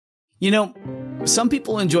You know, some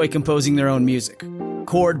people enjoy composing their own music,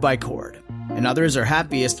 chord by chord, and others are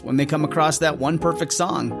happiest when they come across that one perfect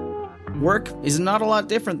song. Work is not a lot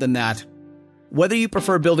different than that. Whether you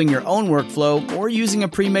prefer building your own workflow or using a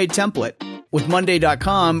pre-made template, with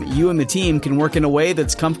Monday.com, you and the team can work in a way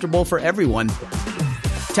that's comfortable for everyone.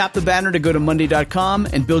 Tap the banner to go to Monday.com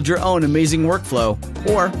and build your own amazing workflow,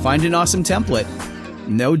 or find an awesome template.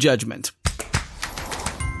 No judgment.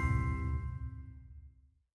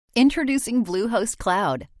 Introducing Bluehost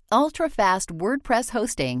Cloud, ultra-fast WordPress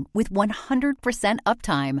hosting with 100%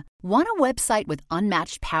 uptime. Want a website with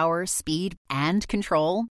unmatched power, speed, and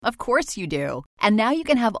control? Of course you do. And now you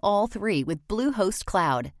can have all three with Bluehost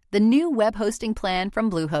Cloud, the new web hosting plan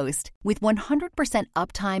from Bluehost. With 100%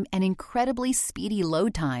 uptime and incredibly speedy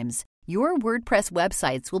load times, your WordPress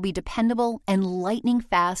websites will be dependable and lightning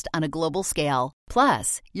fast on a global scale.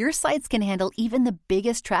 Plus, your sites can handle even the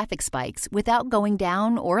biggest traffic spikes without going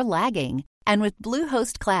down or lagging. And with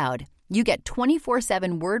Bluehost Cloud, you get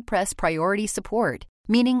 24/7 WordPress priority support,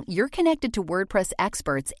 meaning you're connected to WordPress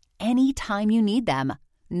experts anytime you need them.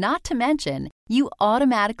 Not to mention, you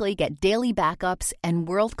automatically get daily backups and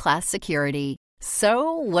world-class security.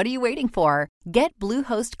 So, what are you waiting for? Get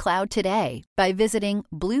Bluehost Cloud today by visiting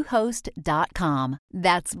Bluehost.com.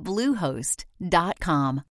 That's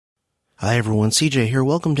Bluehost.com. Hi everyone, CJ here.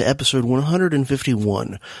 Welcome to episode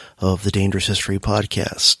 151 of the Dangerous History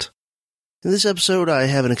Podcast. In this episode, I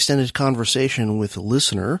have an extended conversation with a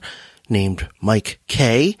listener named Mike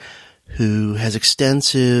K., who has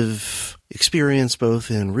extensive experience both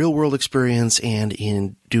in real-world experience and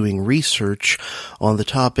in doing research on the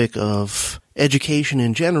topic of education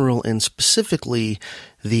in general, and specifically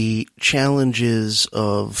the challenges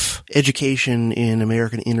of education in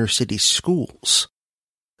American inner-city schools.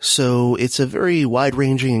 So it's a very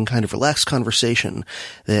wide-ranging and kind of relaxed conversation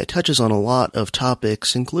that touches on a lot of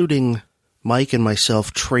topics, including Mike and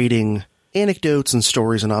myself trading anecdotes and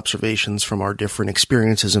stories and observations from our different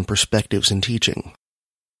experiences and perspectives in teaching.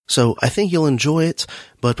 So I think you'll enjoy it,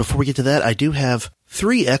 but before we get to that, I do have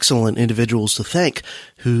 3 excellent individuals to thank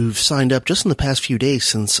who've signed up just in the past few days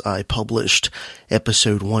since I published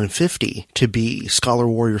episode 150 to be Scholar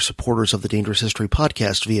Warrior supporters of the Dangerous History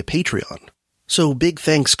Podcast via Patreon. So big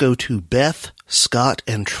thanks go to Beth, Scott,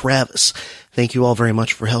 and Travis. Thank you all very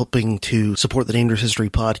much for helping to support the Dangerous History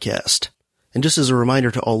Podcast. And just as a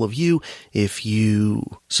reminder to all of you, if you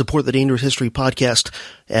support the Dangerous History Podcast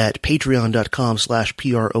at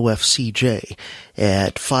patreon.com/PROFCJ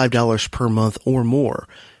at $5 per month or more,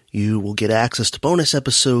 you will get access to bonus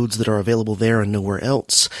episodes that are available there and nowhere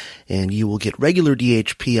else. And you will get regular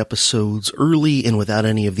DHP episodes early and without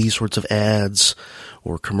any of these sorts of ads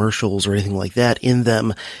or commercials or anything like that in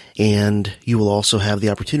them. And you will also have the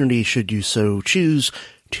opportunity, should you so choose,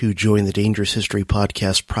 to join the Dangerous History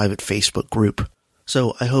Podcast private Facebook group.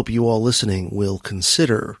 So I hope you all listening will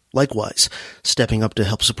consider, likewise, stepping up to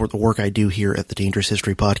help support the work I do here at the Dangerous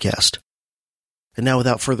History Podcast. And now,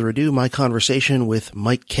 without further ado, my conversation with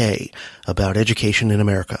Mike K. about education in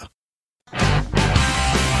America.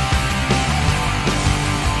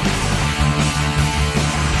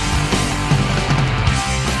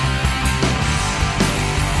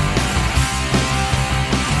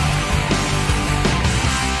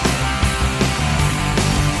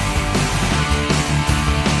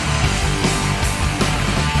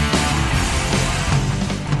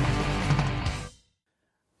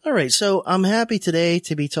 All right, so I'm happy today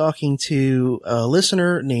to be talking to a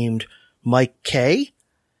listener named Mike K.,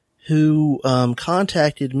 who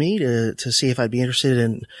contacted me to see if I'd be interested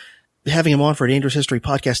in having him on for a Dangerous History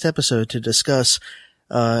Podcast episode to discuss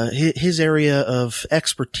his area of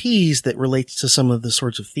expertise that relates to some of the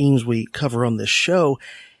sorts of themes we cover on this show.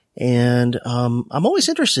 And I'm always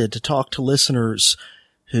interested to talk to listeners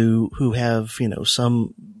who have, you know,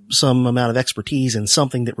 some amount of expertise in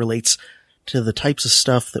something that relates to the types of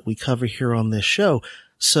stuff that we cover here on this show.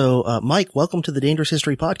 So, Mike, welcome to the Dangerous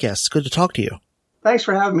History Podcast. It's good to talk to you. Thanks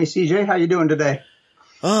for having me, CJ. How you doing today?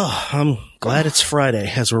 Oh, I'm glad it's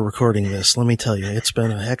Friday as we're recording this. Let me tell you, it's been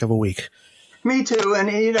a heck of a week. Me too.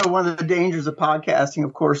 And, you know, one of the dangers of podcasting,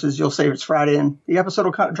 of course, is you'll say it's Friday and the episode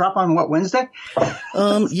will drop on, what, Wednesday?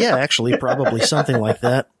 Yeah, actually, probably something like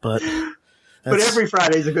that. But every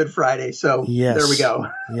Friday is a good Friday. So yes, there we go.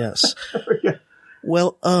 Yes. There we go.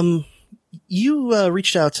 Well, you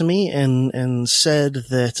reached out to me and said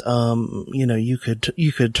that you know, you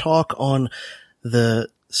could talk on the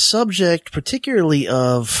subject, particularly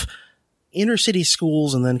of inner city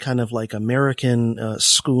schools and then kind of like American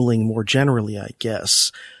schooling more generally, I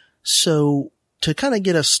guess. So to kind of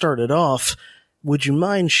get us started off, would you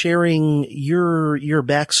mind sharing your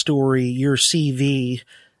backstory, your CV,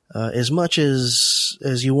 as much as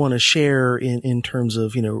you want to share in terms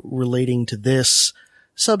of, relating to this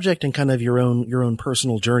subject and kind of your own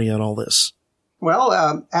personal journey on all this.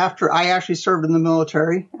 Well, after I actually served in the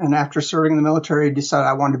military, and after serving in the military, decided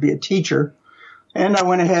I wanted to be a teacher. And I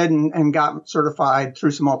went ahead and got certified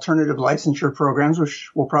through some alternative licensure programs, which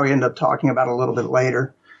we'll probably end up talking about a little bit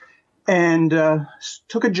later. And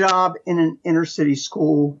took a job in an inner city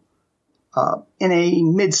school in a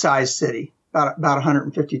mid-sized city, about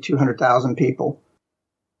 150, 200,000 people.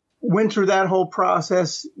 Went through that whole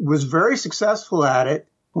process, was very successful at it.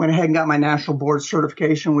 Went ahead and got my national board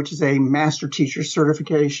certification, which is a master teacher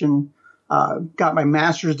certification. Got my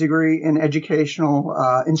master's degree in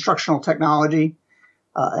educational instructional technology,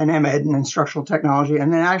 an MEd in instructional technology,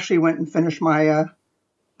 and then actually went and finished my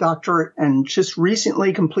doctorate and just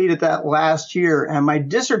recently completed that last year. And my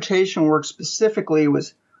dissertation work specifically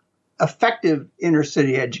was effective inner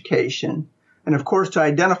city education. And of course, to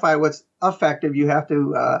identify what's effective, you have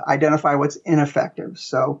to identify what's ineffective.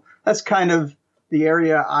 So that's kind of the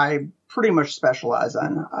area I pretty much specialize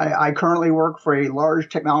in. I currently work for a large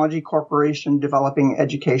technology corporation developing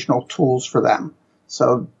educational tools for them.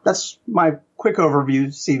 So that's my quick overview,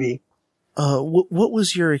 CV. What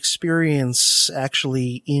was your experience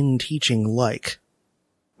actually in teaching like?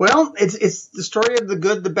 Well, it's the story of the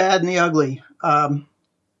good, the bad, and the ugly.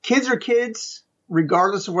 Kids are kids,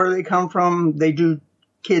 regardless of where they come from. They do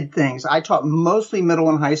kid things. I taught mostly middle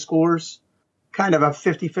and high schoolers, kind of a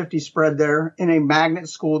 50-50 spread there, in a magnet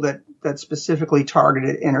school that specifically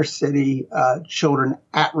targeted inner city children.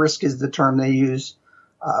 At risk is the term they use.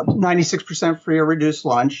 96% free or reduced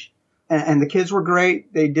lunch. And the kids were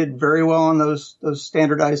great. They did very well on those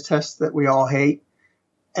standardized tests that we all hate.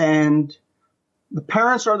 And the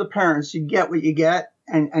parents are the parents. You get what you get,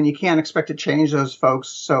 and you can't expect to change those folks.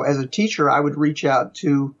 So as a teacher, I would reach out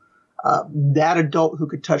to that adult who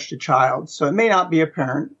could touch the child. So it may not be a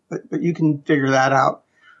parent, but you can figure that out.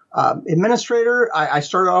 Administrator, I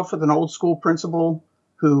started off with an old school principal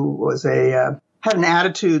who was had an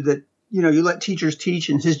attitude that, you let teachers teach,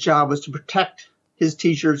 and his job was to protect his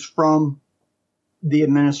teachers from the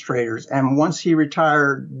administrators. And once he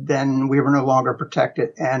retired, then we were no longer protected.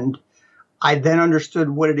 And I then understood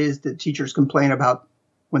what it is that teachers complain about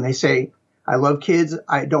when they say, I love kids,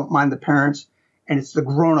 I don't mind the parents, and it's the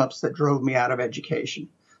grown-ups that drove me out of education.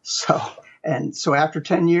 So after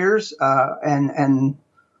 10 years and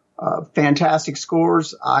fantastic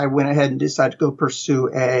scores, I went ahead and decided to go pursue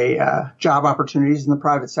job opportunities in the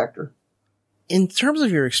private sector. In terms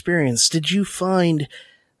of your experience, did you find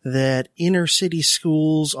that inner city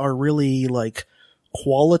schools are really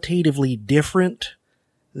qualitatively different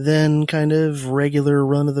than kind of regular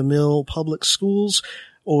run-of-the-mill public schools?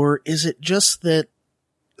 Or is it just that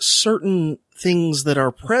certain things that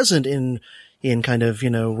are present in kind of,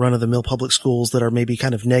 run-of-the-mill public schools that are maybe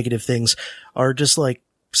kind of negative things are just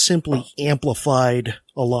simply amplified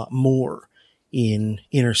a lot more in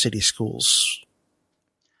inner city schools?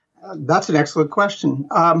 That's an excellent question.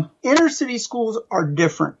 Inner city schools are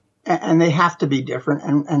different, and they have to be different.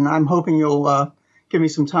 And I'm hoping you'll give me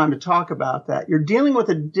some time to talk about that. You're dealing with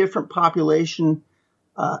a different population,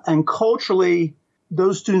 and culturally,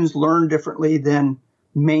 those students learn differently than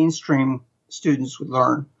mainstream students would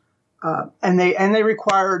learn. And they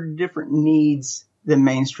require different needs than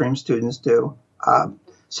mainstream students do.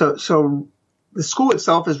 So the school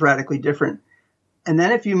itself is radically different. And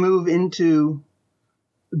then if you move into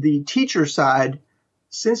the teacher side,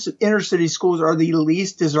 since inner city schools are the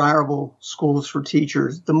least desirable schools for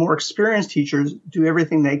teachers, the more experienced teachers do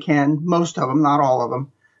everything they can, most of them, not all of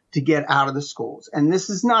them, to get out of the schools. And this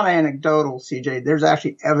is not anecdotal, CJ. There's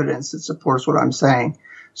actually evidence that supports what I'm saying.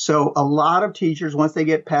 So a lot of teachers, once they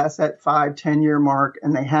get past that 5-10 year mark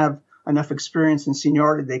and they have enough experience and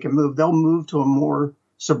seniority, they'll move to a more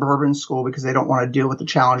suburban school because they don't want to deal with the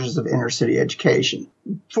challenges of inner city education.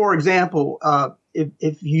 For example,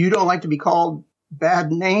 if you don't like to be called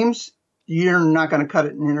bad names, you're not going to cut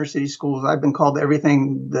it in inner city schools. I've been called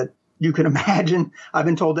everything that you can imagine. I've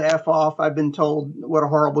been told to F off. I've been told what a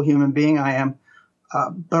horrible human being I am.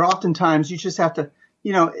 But oftentimes you just have to,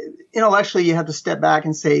 intellectually you have to step back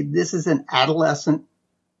and say, this is an adolescent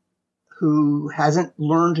who hasn't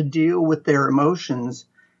learned to deal with their emotions,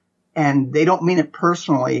 and they don't mean it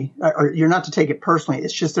personally, or you're not to take it personally.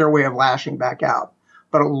 It's just their way of lashing back out.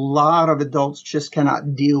 But a lot of adults just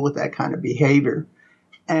cannot deal with that kind of behavior.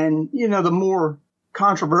 And, the more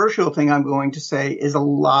controversial thing I'm going to say is a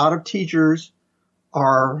lot of teachers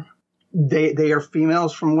are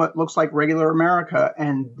females from what looks like regular America,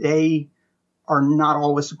 and they are not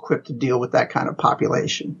always equipped to deal with that kind of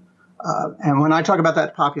population. And when I talk about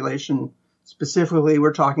that population, Specifically,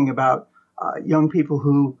 we're talking about young people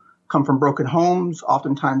who come from broken homes,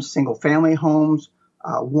 oftentimes single-family homes.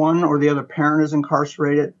 One or the other parent is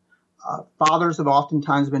incarcerated. Fathers have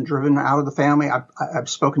oftentimes been driven out of the family. I've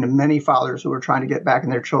spoken to many fathers who are trying to get back in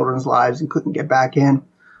their children's lives and couldn't get back in.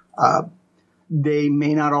 They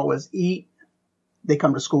may not always eat. They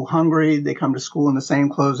come to school hungry. They come to school in the same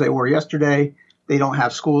clothes they wore yesterday. They don't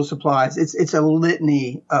have school supplies. It's a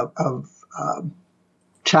litany of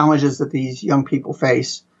challenges that these young people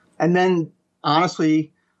face. And then,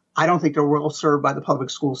 honestly, I don't think they're well served by the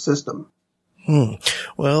public school system.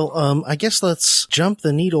 Well, I guess let's jump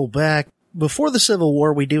the needle back. Before the Civil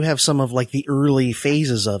War, we do have some of like the early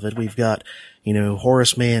phases of it. We've got,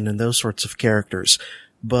 Horace Mann and those sorts of characters.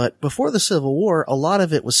 But before the Civil War, a lot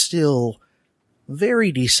of it was still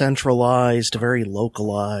very decentralized, very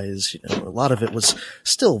localized. A lot of it was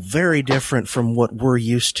still very different from what we're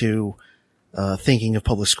used to thinking of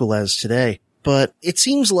public school as today. But it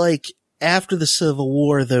seems like after the Civil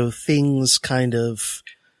War, though, things kind of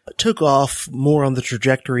took off more on the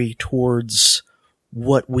trajectory towards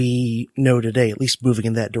what we know today, at least moving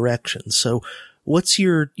in that direction. So what's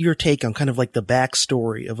your take on kind of like the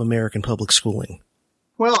backstory of American public schooling?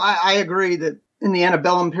 Well, I agree that in the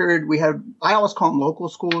antebellum period, we had, I always call them local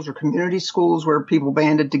schools or community schools, where people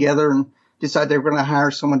banded together and decided they were going to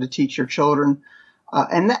hire someone to teach their children.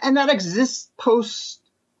 And that exists post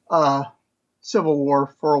Civil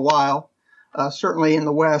War for a while, certainly in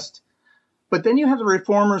the West. But then you have the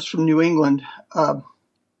reformers from New England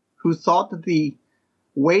who thought that the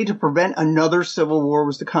way to prevent another civil war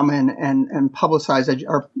was to come in and publicize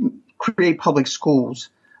or create public schools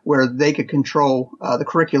where they could control the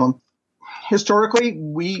curriculum. Historically,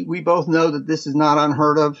 we both know that this is not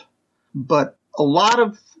unheard of, but a lot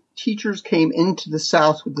of teachers came into the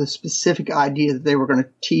South with the specific idea that they were going to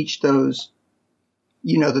teach those,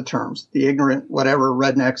 the terms, the ignorant, whatever,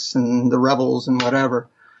 rednecks and the rebels and whatever.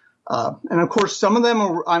 And of course, some of them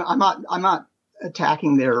are, I'm not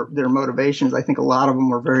attacking their motivations. I think a lot of them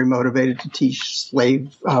were very motivated to teach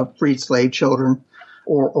freed slave children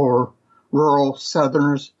or rural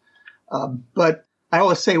Southerners. But I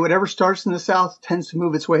always say whatever starts in the South tends to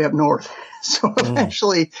move its way up north. So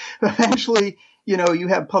eventually, you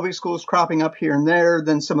have public schools cropping up here and there.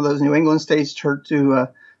 Then some of those New England states start to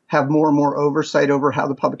have more and more oversight over how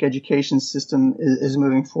the public education system is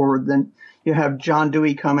moving forward. Then you have John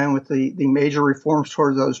Dewey come in with the major reforms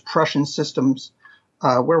towards those Prussian systems,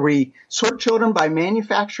 where we sort children by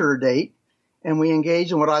manufacturer date, and we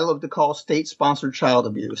engage in what I love to call state-sponsored child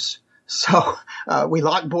abuse. So we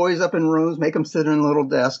lock boys up in rooms, make them sit in little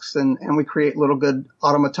desks, and we create little good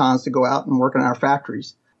automatons to go out and work in our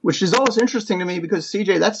factories, which is always interesting to me because,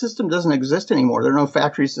 CJ, that system doesn't exist anymore. There are no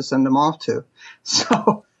factories to send them off to.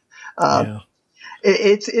 So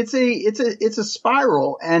it's a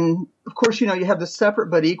spiral. And, of course, you have the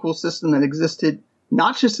separate but equal system that existed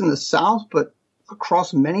not just in the South, but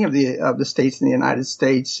across many of the states in the United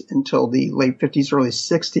States until the late 50s, early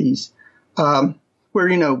 60s.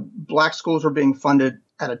 Where, black schools were being funded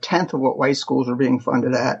at 1/10 of what white schools were being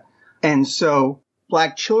funded at. And so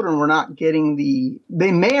black children were not getting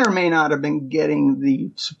they may or may not have been getting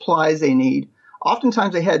the supplies they need.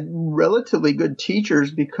 Oftentimes they had relatively good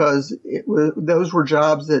teachers because those were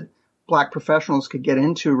jobs that black professionals could get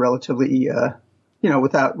into relatively,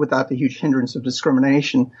 without the huge hindrance of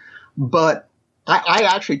discrimination. But I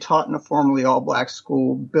actually taught in a formerly all black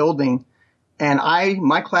school building. And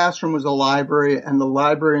my classroom was a library, and the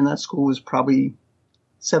library in that school was probably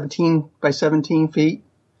 17 by 17 feet.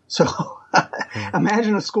 So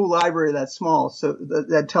imagine a school library that small. So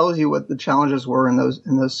that tells you what the challenges were in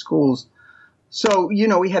those schools. So,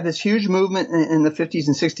 we had this huge movement in the 50s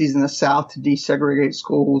and 60s in the South to desegregate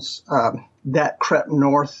schools that crept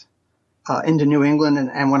north into New England.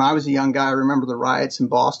 And when I was a young guy, I remember the riots in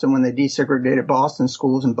Boston when they desegregated Boston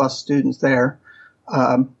schools and bused students there.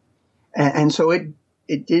 And so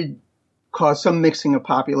it did cause some mixing of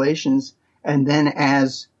populations. And then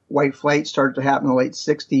as white flight started to happen in the late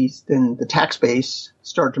 60s, then the tax base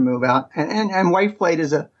started to move out. And white flight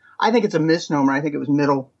I think it's a misnomer. I think it was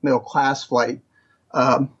middle class flight.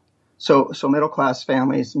 So middle class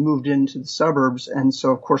families moved into the suburbs. And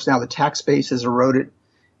so, of course, now the tax base has eroded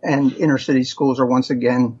and inner city schools are once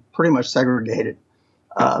again pretty much segregated.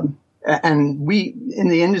 And we in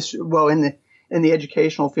the industry, in the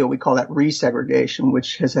educational field, we call that resegregation,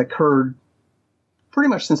 which has occurred pretty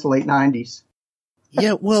much since the late 90s.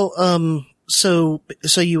 Yeah, well, so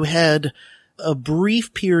you had a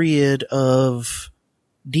brief period of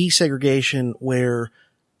desegregation where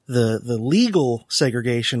the legal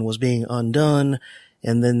segregation was being undone,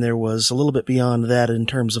 And then there was a little bit beyond that in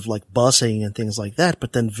terms of like busing and things like that.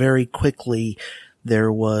 But then very quickly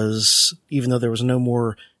there was, even though there was no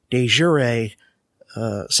more de jure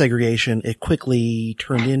segregation, it quickly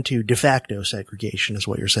turned into de facto segregation, is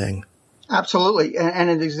what you're saying. Absolutely. And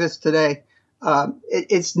it exists today.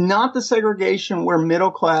 It's not the segregation where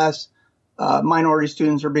middle class minority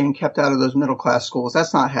students are being kept out of those middle class schools.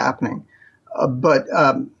 That's not happening. But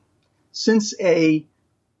since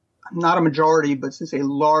not a majority, but since a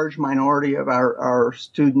large minority of our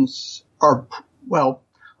students are,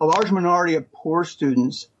 a large minority of poor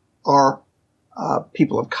students are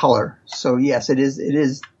people of color. So yes, it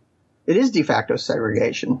is de facto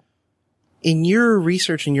segregation. In your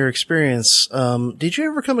research and your experience, did you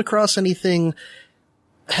ever come across anything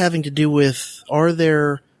having to do with, are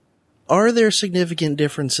there significant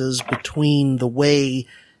differences between the way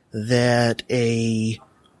that a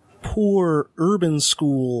poor urban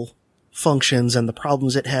school functions and the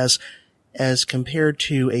problems it has as compared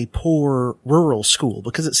to a poor rural school?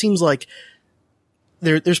 Because it seems like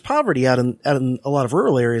there's poverty out in a lot of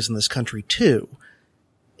rural areas in this country too.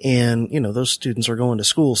 And, those students are going to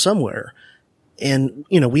school somewhere. And,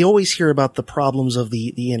 we always hear about the problems of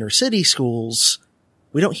the inner city schools.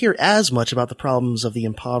 We don't hear as much about the problems of the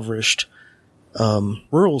impoverished,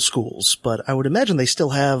 rural schools, but I would imagine they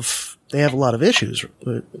have a lot of issues.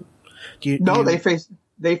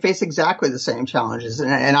 They face exactly the same challenges.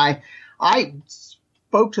 And I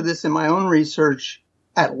spoke to this in my own research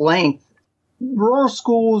at length. Rural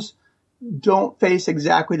schools don't face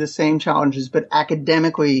exactly the same challenges, but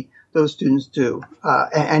academically those students do.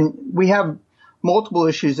 And we have multiple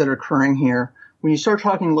issues that are occurring here. When you start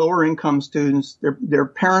talking lower income students, their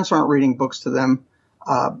parents aren't reading books to them.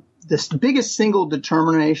 The biggest single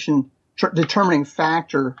determining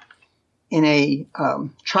factor in a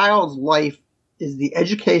child's life is the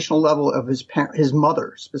educational level of his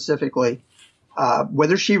mother specifically,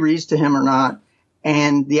 whether she reads to him or not,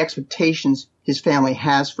 and the expectations his family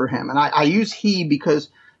has for him. And I use he because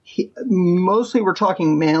mostly we're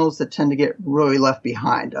talking males that tend to get really left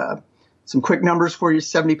behind. Some quick numbers for you.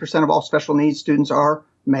 70% of all special needs students are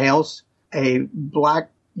males. A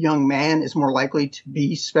black young man is more likely to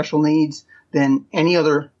be special needs than any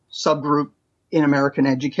other subgroup in American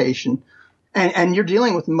education. And you're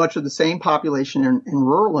dealing with much of the same population in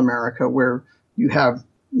rural America, where you have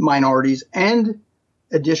minorities, and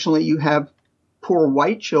additionally you have poor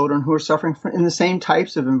white children who are suffering in the same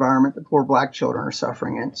types of environment that poor black children are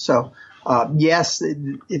suffering in. So, yes,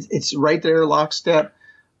 it's right there, lockstep.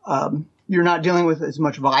 You're not dealing with as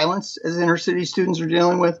much violence as inner city students are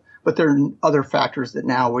dealing with, but there are other factors that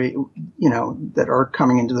now that are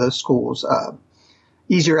coming into those schools.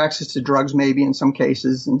 Easier access to drugs, maybe in some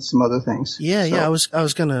cases, and some other things. Yeah. I was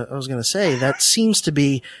gonna say that seems to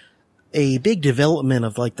be a big development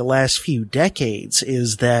of like the last few decades,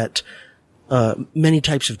 is that many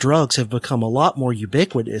types of drugs have become a lot more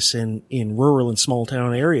ubiquitous in rural and small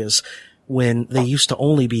town areas, when they used to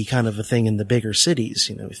only be kind of a thing in the bigger cities.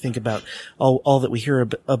 Think about all that we hear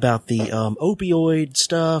about the opioid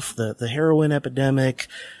stuff, the heroin epidemic.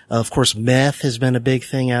 Of course, meth has been a big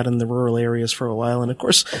thing out in the rural areas for a while. And of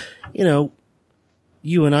course,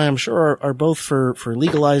 you and I, I'm sure, are both for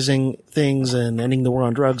legalizing things and ending the war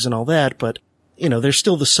on drugs and all that. But, there's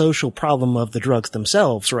still the social problem of the drugs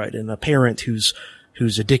themselves, right? And a parent who's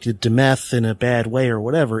addicted to meth in a bad way or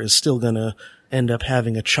whatever is still going to end up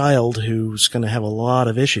having a child who's going to have a lot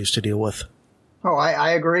of issues to deal with. Oh,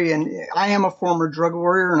 I agree. And I am a former drug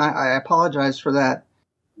warrior, and I apologize for that.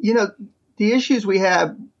 The issues we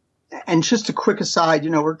have, and just a quick aside,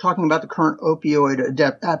 we're talking about the current opioid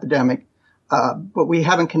epidemic, but we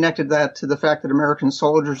haven't connected that to the fact that American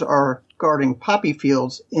soldiers are guarding poppy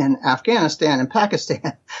fields in Afghanistan and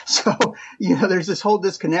Pakistan. So, there's this whole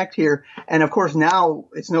disconnect here. And of course, now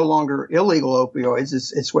it's no longer illegal opioids.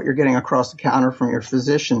 It's what you're getting across the counter from your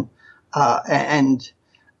physician.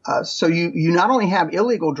 So you not only have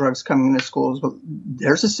illegal drugs coming into schools, but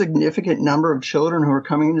there's a significant number of children who are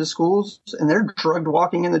coming into schools and they're drugged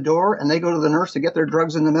walking in the door, and they go to the nurse to get their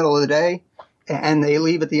drugs in the middle of the day, and they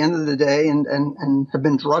leave at the end of the day and have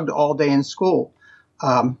been drugged all day in school.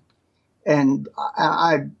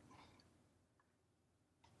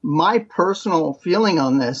 My personal feeling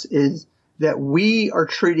on this is that we are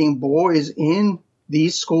treating boys in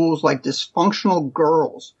these schools like dysfunctional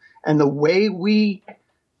girls. And the way we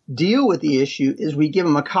deal with the issue is we give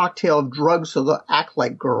them a cocktail of drugs so they'll act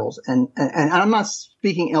like girls. And I'm not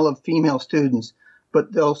speaking ill of female students,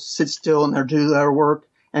 but they'll sit still and they'll do their work.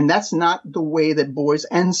 And that's not the way that boys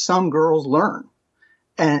and some girls learn.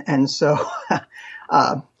 And so,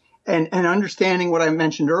 and understanding what I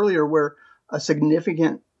mentioned earlier, where a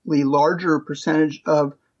significantly larger percentage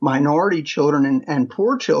of minority children and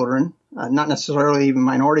poor children, not necessarily even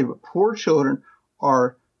minority, but poor children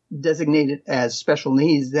are designated as special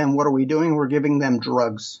needs, then what are we doing? We're giving them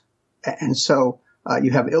drugs. And so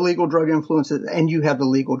you have illegal drug influences and you have the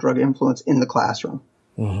legal drug influence in the classroom.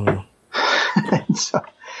 Mm-hmm.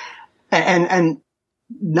 and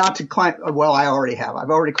not to climb, well, I already have. I've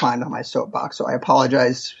already climbed on my soapbox, so I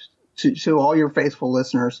apologize to all your faithful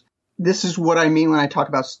listeners. This is what I mean when I talk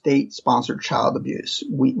about state-sponsored child abuse.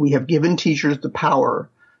 We have given teachers the power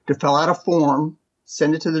to fill out a form,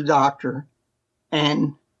 send it to the doctor,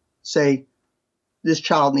 and say, this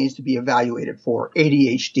child needs to be evaluated for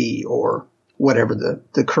ADHD or whatever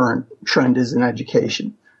the current trend is in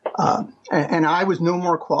education. And I was no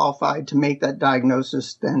more qualified to make that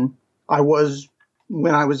diagnosis than I was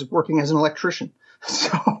when I was working as an electrician. So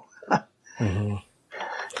mm-hmm.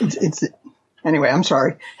 it's anyway, I'm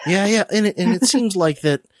sorry. Yeah. And it seems like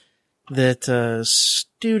that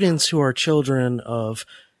students who are children of,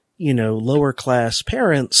 lower class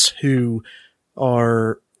parents who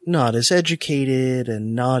are not as educated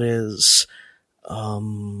and not as,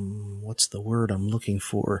 what's the word I'm looking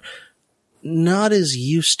for? Not as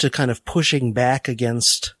used to kind of pushing back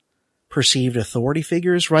against perceived authority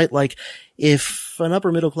figures, right? Like if an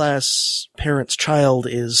upper middle class parent's child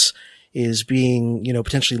is being,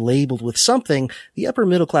 potentially labeled with something, the upper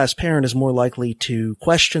middle class parent is more likely to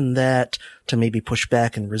question that, to maybe push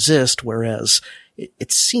back and resist, whereas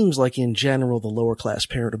it seems like in general the lower class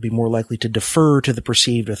parent would be more likely to defer to the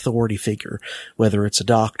perceived authority figure, whether it's a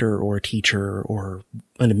doctor or a teacher or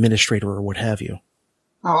an administrator or what have you.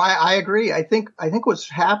 Oh, I agree. I think what's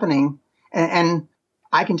happening, and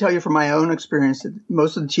I can tell you from my own experience that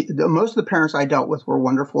most of the parents I dealt with were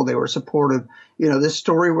wonderful. They were supportive. This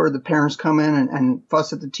story where the parents come in and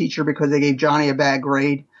fuss at the teacher because they gave Johnny a bad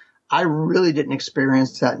grade, I really didn't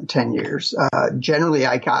experience that in 10 years. Generally,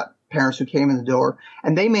 I got parents who came in the door,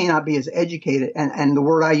 and they may not be as educated, and the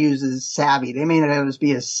word I use is savvy. They may not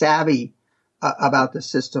be as savvy about the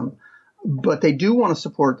system, but they do want to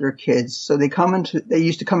support their kids. So they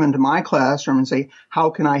used to come into my classroom and say,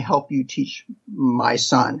 how can I help you teach my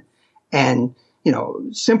son? And,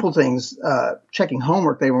 simple things, checking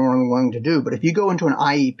homework, they were more willing to do. But if you go into an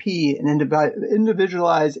IEP, an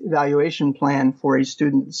individualized evaluation plan for a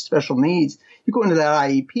student with special needs, you go into that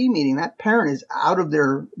IEP meeting, that parent is out of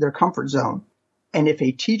their comfort zone. And if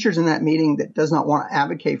a teacher's in that meeting that does not want to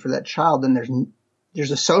advocate for that child, then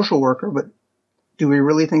there's a social worker, but do we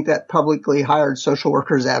really think that publicly hired social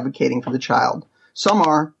worker is advocating for the child? Some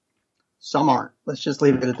are, some aren't. Let's just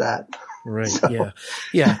leave it at that. Right. So.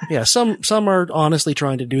 Yeah. Some are honestly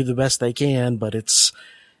trying to do the best they can, but it's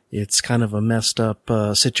kind of a messed up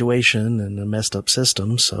situation and a messed up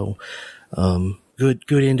system. So, good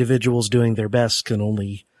individuals doing their best can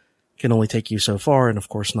only take you so far. And of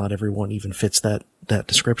course, not everyone even fits that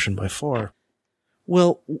description by far.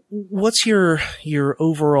 Well, what's your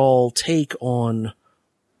overall take on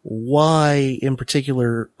why, in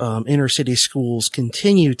particular, inner city schools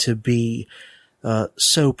continue to be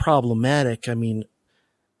so problematic? I mean,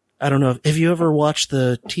 I don't know. Have you ever watched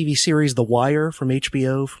the TV series The Wire from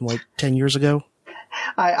HBO from like 10 years ago?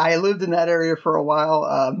 I lived in that area for a while,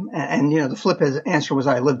 and the flip answer was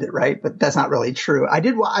I lived it, right? But that's not really true. I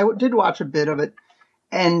did watch a bit of it,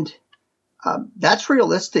 and that's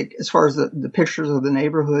realistic as far as the pictures of the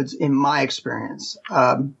neighborhoods in my experience.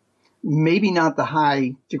 Maybe not the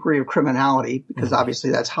high degree of criminality, because obviously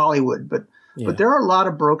that's Hollywood, but there are a lot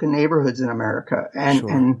of broken neighborhoods in America,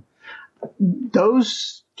 and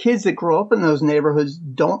those kids that grow up in those neighborhoods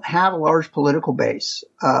don't have a large political base.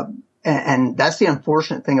 And that's the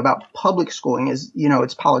unfortunate thing about public schooling is,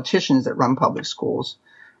 it's politicians that run public schools.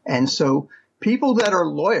 And so people that are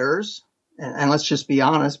lawyers, and let's just be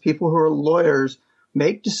honest, people who are lawyers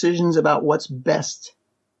make decisions about what's best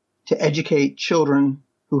to educate children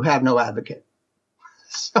who have no advocate.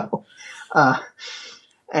 So,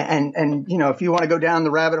 if you want to go down the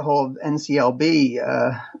rabbit hole of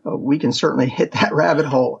NCLB, we can certainly hit that rabbit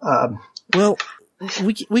hole. Well,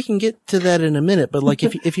 we can get to that in a minute, but like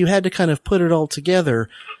if you had to kind of put it all together,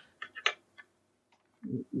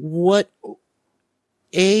 what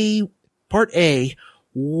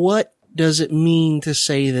does it mean to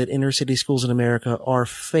say that inner city schools in America are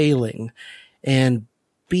failing? And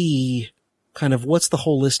B, kind of what's the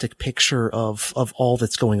holistic picture of all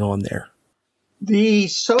that's going on there? The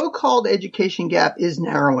so-called education gap is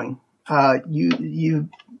narrowing. That's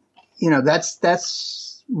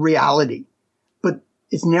reality. But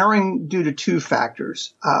it's narrowing due to two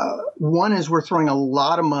factors. One is we're throwing a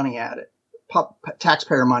lot of money at it,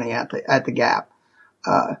 taxpayer money at the gap.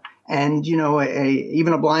 And,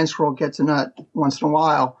 even a blind squirrel gets a nut once in a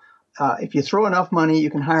while. If you throw enough money, you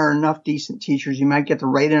can hire enough decent teachers. You might get the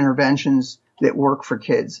right interventions that work for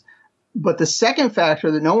kids. But the second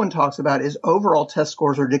factor that no one talks about is overall test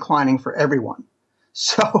scores are declining for everyone.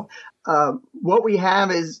 So what we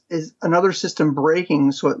have is another system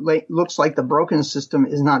breaking. So it looks like the broken system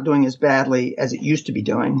is not doing as badly as it used to be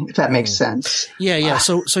doing, if that makes sense. Yeah.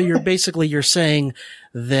 So you're saying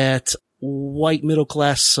that white middle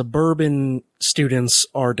class suburban students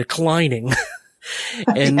are declining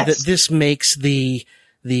and yes. that this makes the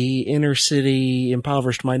inner city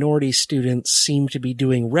impoverished minority students seem to be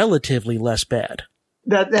doing relatively less bad.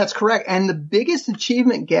 That's correct. And the biggest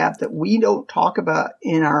achievement gap that we don't talk about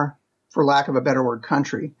in our, for lack of a better word,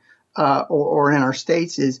 country, or in our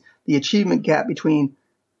states is the achievement gap between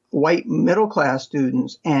white middle class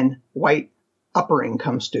students and white upper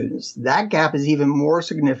income students. That gap is even more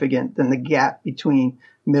significant than the gap between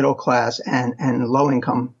middle class and low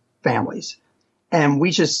income families. And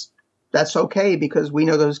that's okay because we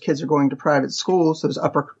know those kids are going to private schools. Those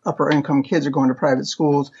upper income kids are going to private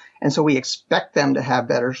schools. And so we expect them to have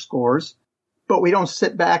better scores, but we don't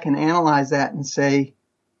sit back and analyze that and say,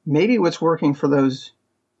 maybe what's working for those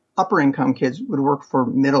upper income kids would work for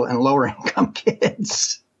middle and lower income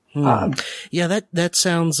kids. Yeah, that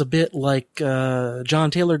sounds a bit like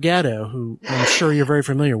John Taylor Gatto, who I'm sure you're very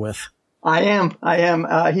familiar with. I am.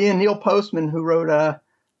 He and Neil Postman, who wrote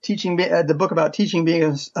the book about teaching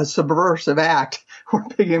being a subversive act, were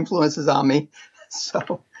big influences on me.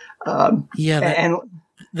 So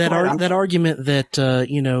that argument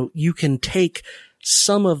that you can take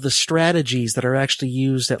some of the strategies that are actually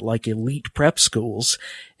used at like elite prep schools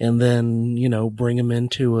and then, bring them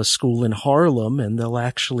into a school in Harlem and they'll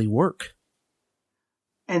actually work.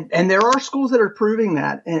 And there are schools that are proving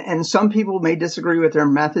that. And some people may disagree with their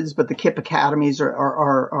methods, but the KIPP academies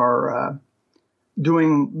are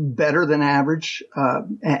doing better than average,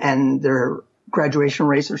 and their graduation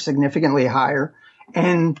rates are significantly higher.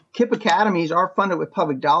 And KIPP academies are funded with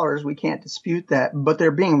public dollars. We can't dispute that, but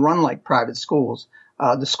they're being run like private schools.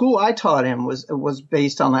 The school I taught in was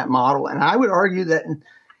based on that model. And I would argue that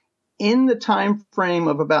in the time frame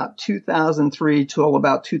of about 2003 till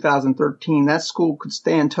about 2013, that school could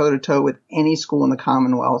stand toe to toe with any school in the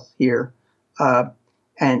Commonwealth here,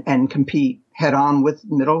 and compete head on with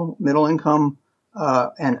middle income,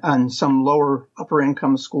 and some lower upper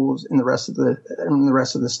income schools in the rest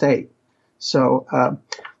of the state. So,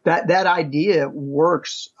 that idea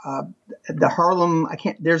works. The Harlem,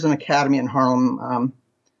 there's an academy in Harlem.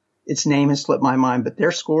 Its name has slipped my mind, but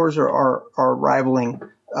their scores are rivaling,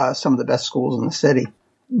 some of the best schools in the city,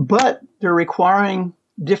 but they're requiring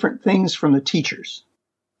different things from the teachers.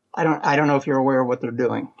 I don't know if you're aware of what they're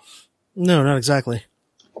doing. No, not exactly.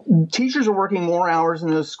 Teachers are working more hours in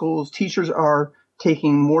those schools. Teachers are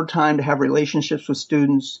taking more time to have relationships with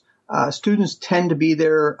students. Students tend to be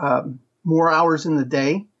there more hours in the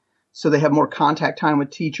day, so they have more contact time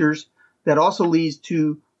with teachers. That also leads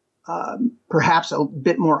to perhaps a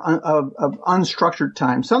bit more of unstructured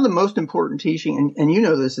time. Some of the most important teaching, and you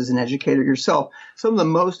know this as an educator yourself, some of the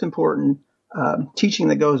most important teaching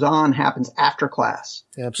that goes on happens after class.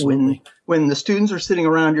 Absolutely. When the students are sitting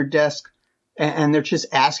around your desk and they're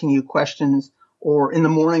just asking you questions, or in the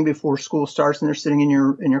morning before school starts and they're sitting in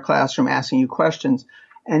your classroom asking you questions.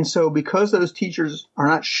 And so because those teachers are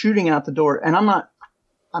not shooting out the door, and I'm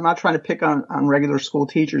not trying to pick on regular school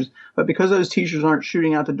teachers, but because those teachers aren't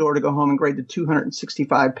shooting out the door to go home and grade the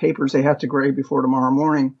 265 papers they have to grade before tomorrow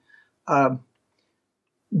morning,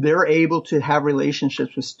 they're able to have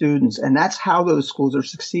relationships with students. And that's how those schools are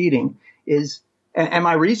succeeding and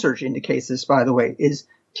my research indicates this, by the way, is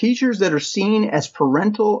teachers that are seen as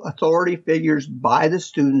parental authority figures by the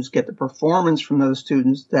students get the performance from those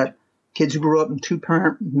students that kids who grew up in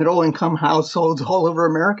two-parent middle-income households all over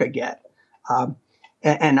America get.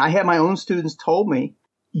 And I had my own students told me,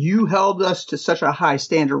 you held us to such a high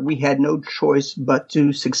standard, we had no choice but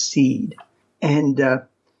to succeed. And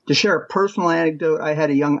to share a personal anecdote,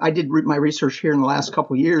 I did my research here in the last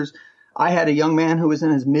couple of years. I had a young man who was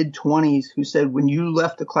in his mid-20s who said, when you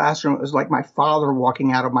left the classroom, it was like my father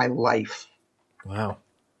walking out of my life. Wow.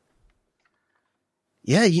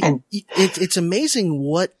 Yeah, it's amazing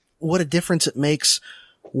what a difference it makes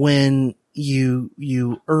when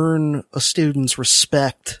you earn a student's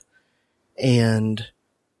respect and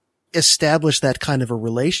establish that kind of a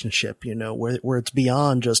relationship, where it's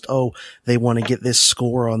beyond just, they want to get this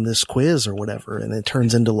score on this quiz or whatever. And it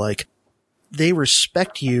turns into like, they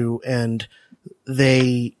respect you and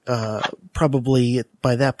they, probably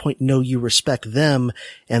by that point know you respect them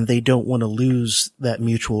and they don't want to lose that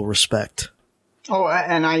mutual respect. Oh,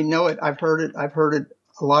 and I know it. I've heard it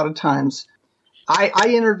a lot of times. I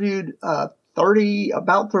interviewed about 30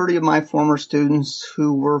 of my former students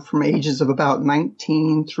who were from ages of about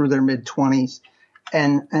 19 through their mid-20s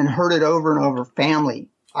and heard it over and over. Family.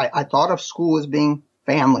 I thought of school as being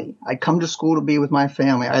family. I come to school to be with my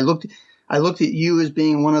family. I looked at you as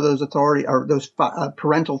being one of those authority or those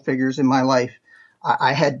parental figures in my life.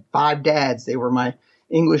 I had 5 dads. They were my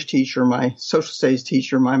English teacher, my social studies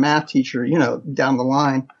teacher, my math teacher, down the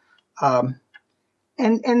line.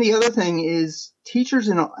 And the other thing is teachers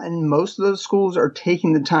in most of those schools are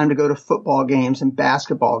taking the time to go to football games and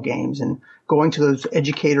basketball games and going to those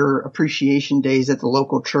educator appreciation days at the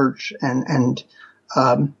local church. And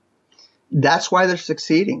that's why they're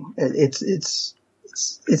succeeding. It's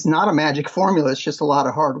not a magic formula. It's just a lot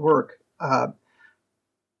of hard work.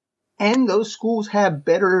 And those schools have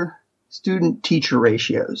better student-teacher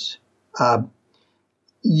ratios.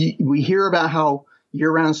 We hear about how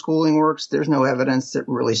year-round schooling works. There's no evidence that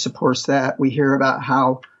really supports that. We hear about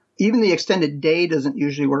how even the extended day doesn't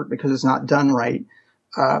usually work because it's not done right.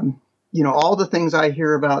 All the things I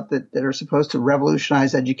hear about that are supposed to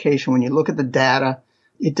revolutionize education, when you look at the data,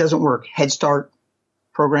 it doesn't work. Head Start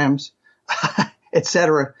programs, et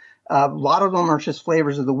cetera. A lot of them are just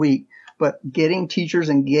flavors of the week, but getting teachers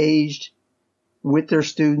engaged with their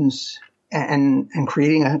students and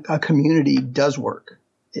creating a community does work.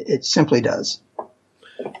 It simply does.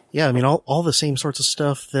 Yeah, I mean, all the same sorts of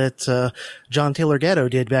stuff that John Taylor Gatto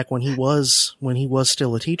did back when he was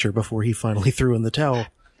still a teacher before he finally threw in the towel.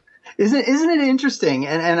 Isn't it interesting?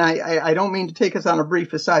 And I don't mean to take us on a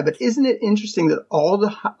brief aside, but isn't it interesting that all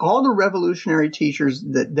the revolutionary teachers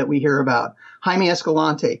that we hear about, Jaime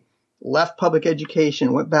Escalante left public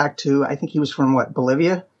education, went back to, I think he was from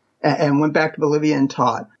Bolivia, and went back to Bolivia and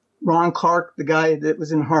taught. Ron Clark, the guy that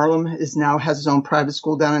was in Harlem, has his own private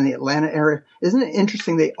school down in the Atlanta area. Isn't it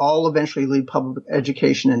interesting they all eventually leave public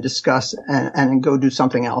education and discuss and go do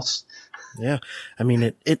something else? Yeah. I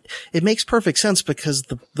mean, it makes perfect sense because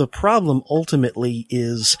the problem ultimately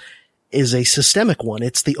is a systemic one.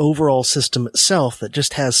 It's the overall system itself that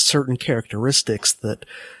just has certain characteristics that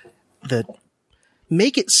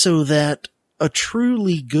make it so that a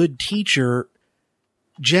truly good teacher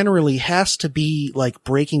generally has to be like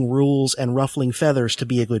breaking rules and ruffling feathers to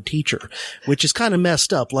be a good teacher, which is kind of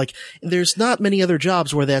messed up. Like, there's not many other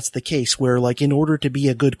jobs where that's the case, where like in order to be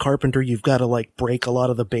a good carpenter, you've got to like break a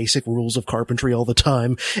lot of the basic rules of carpentry all the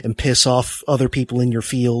time and piss off other people in your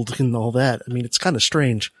field and all that. I mean, it's kind of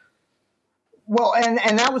strange. Well,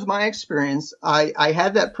 and that was my experience. I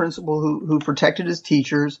had that principal who protected his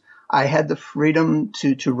teachers. I had the freedom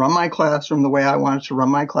to run my classroom the way I wanted to run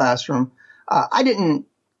my classroom.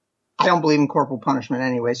 I don't believe in corporal punishment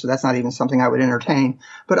anyway, so that's not even something I would entertain.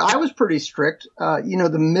 But I was pretty strict.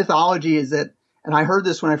 The mythology is that, and I heard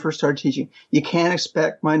this when I first started teaching, you can't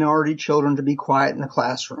expect minority children to be quiet in the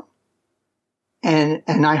classroom. And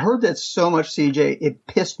I heard that so much, CJ, it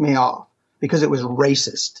pissed me off because it was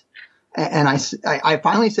racist. And I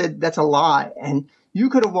finally said, that's a lie. And you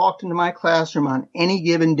could have walked into my classroom on any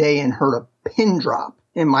given day and heard a pin drop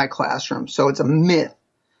in my classroom. So it's a myth.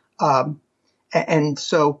 And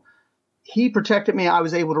so he protected me. I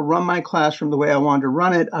was able to run my classroom the way I wanted to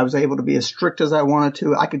run it. I was able to be as strict as I wanted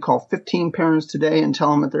to. I could call 15 parents today and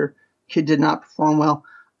tell them that their kid did not perform well.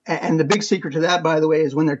 And the big secret to that, by the way,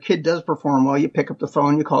 is when their kid does perform well, you pick up the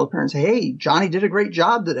phone, you call the parents, say, hey, Johnny did a great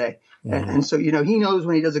job today. Mm-hmm. And so, he knows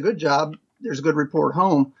when he does a good job, there's a good report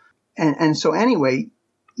home. And so anyway,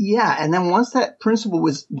 yeah. And then once that principal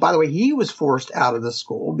was, by the way, he was forced out of the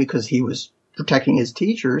school because he was protecting his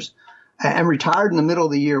teachers, and retired in the middle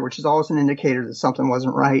of the year, which is always an indicator that something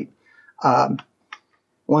wasn't right.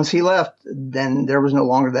 Once he left, then there was no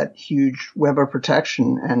longer that huge web of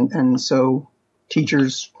protection. And so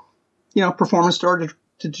teachers, performance started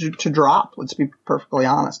to drop. Let's be perfectly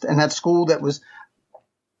honest. And that school that was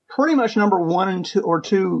pretty much number 1 and 2 or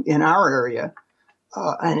 2 in our area,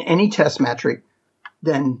 and any test metric,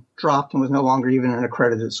 then dropped and was no longer even an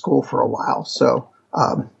accredited school for a while. So,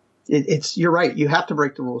 you're right. You have to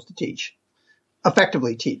break the rules to teach,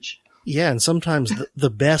 effectively teach. Yeah. And sometimes the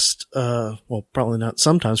best, probably not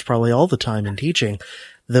sometimes, probably all the time in teaching,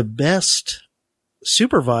 the best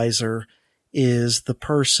supervisor is the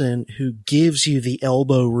person who gives you the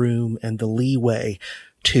elbow room and the leeway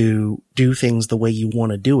to do things the way you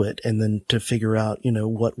want to do it. And then to figure out,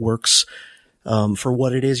 what works, for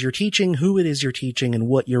what it is you're teaching, who it is you're teaching, and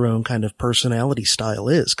what your own kind of personality style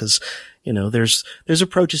is. Cause, there's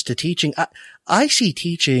approaches to teaching. I see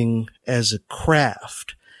teaching as a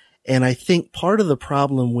craft. And I think part of the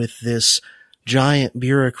problem with this giant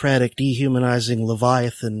bureaucratic dehumanizing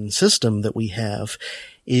Leviathan system that we have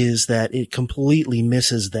is that it completely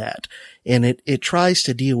misses that. And it tries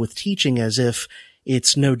to deal with teaching as if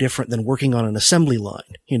it's no different than working on an assembly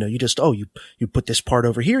line. You know, you just, you put this part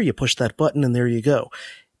over here, you push that button, and there you go.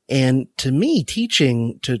 And to me,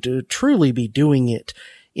 teaching, to truly be doing it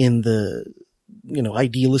in the,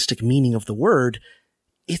 idealistic meaning of the word,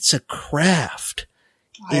 it's a craft.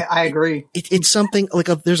 I agree. It's something like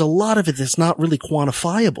there's a lot of it that's not really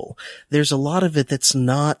quantifiable. There's a lot of it that's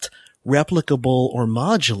not replicable or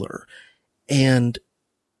modular. And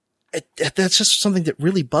that's just something that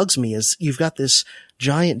really bugs me is you've got this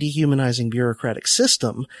giant dehumanizing bureaucratic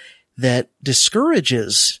system that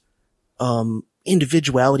discourages,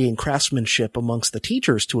 individuality and craftsmanship amongst the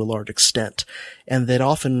teachers to a large extent. And that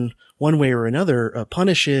often one way or another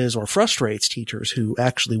punishes or frustrates teachers who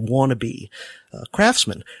actually want to be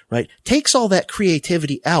craftsmen, right? Takes all that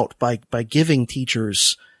creativity out by giving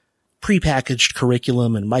teachers prepackaged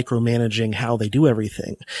curriculum and micromanaging how they do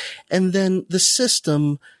everything. And then the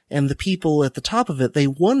system and the people at the top of it, they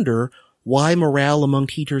wonder why morale among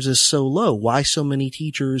teachers is so low, why so many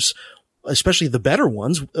teachers, especially the better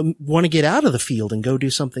ones, want to get out of the field and go do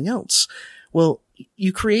something else. Well,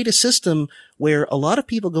 you create a system where a lot of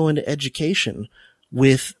people go into education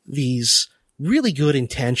with these really good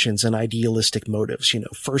intentions and idealistic motives.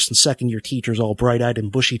 First and second year teachers all bright-eyed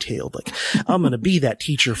and bushy-tailed, like, I'm going to be that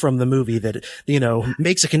teacher from the movie that,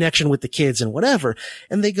 makes a connection with the kids and whatever.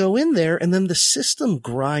 And they go in there and then the system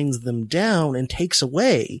grinds them down and takes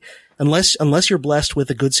away, unless you're blessed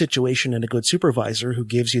with a good situation and a good supervisor who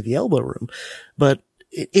gives you the elbow room. But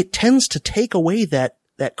it tends to take away that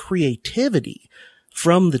creativity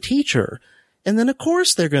from the teacher. And then, of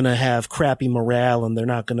course, they're going to have crappy morale and they're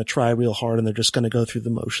not going to try real hard and they're just going to go through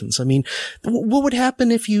the motions. I mean, what would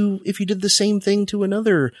happen if you did the same thing to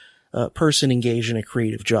another person engaged in a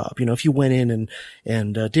creative job? If you went in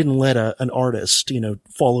and didn't let an artist,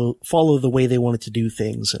 follow the way they wanted to do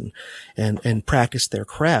things and practice their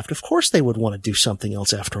craft, of course they would want to do something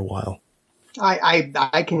else after a while.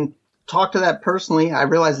 I can talk to that personally. I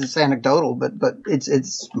realize it's anecdotal, but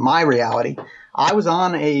it's my reality. I was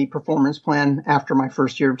on a performance plan after my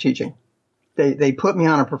first year of teaching. They put me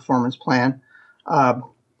on a performance plan.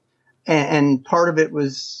 And part of it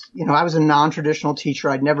was, I was a non-traditional teacher.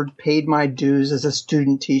 I'd never paid my dues as a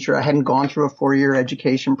student teacher. I hadn't gone through a 4-year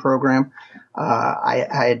education program. I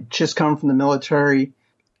had just come from the military.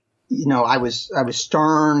 I was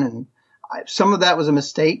stern, and some of that was a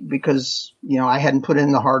mistake because, I hadn't put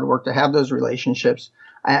in the hard work to have those relationships.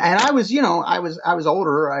 And I was, I was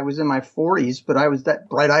older. I was in my 40s, but I was that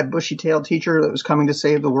bright-eyed, bushy-tailed teacher that was coming to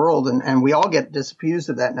save the world. And we all get disabused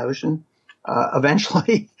of that notion,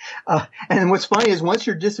 eventually. And what's funny is once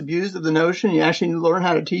you're disabused of the notion, you actually learn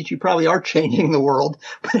how to teach. You probably are changing the world.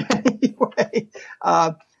 But anyway,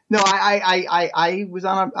 no,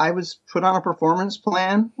 I was put on a performance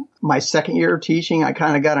plan. My second year of teaching, I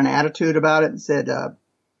kind of got an attitude about it and said,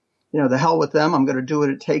 the hell with them. I'm going to do what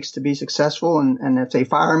it takes to be successful. And if they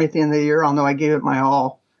fire me at the end of the year, I'll know I gave it my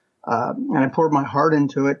all. And I poured my heart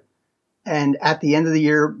into it. And at the end of the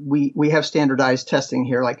year, we have standardized testing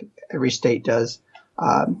here, like every state does.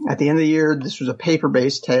 At the end of the year, this was a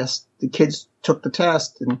paper-based test. The kids took the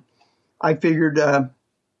test, and I figured, either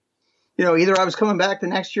I was coming back the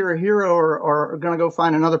next year a hero or going to go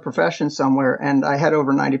find another profession somewhere. And I had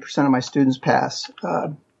over 90% of my students pass.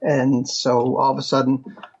 And so all of a sudden,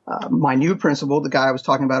 my new principal, the guy I was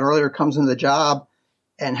talking about earlier, comes into the job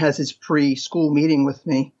and has his pre-school meeting with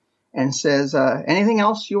me and says, anything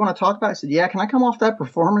else you want to talk about? I said, yeah, can I come off that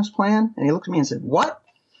performance plan? And he looked at me and said, what?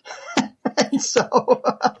 and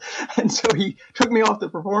so he took me off the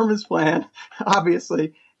performance plan,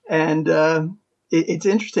 obviously. And it's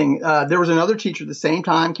interesting. There was another teacher at the same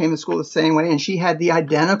time, came to school the same way, and she had the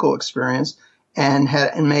identical experience and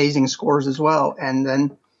had amazing scores as well. And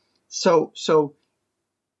then so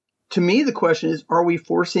to me, the question is, are we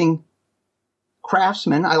forcing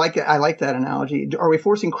craftsmen? I like that analogy. Are we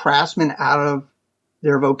forcing craftsmen out of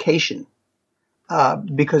their vocation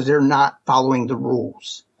because they're not following the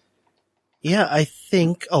rules? Yeah, I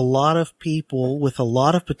think a lot of people with a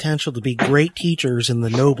lot of potential to be great teachers in the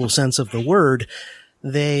noble sense of the word,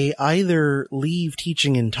 they either leave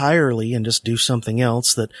teaching entirely and just do something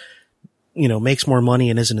else that, makes more money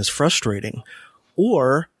and isn't as frustrating,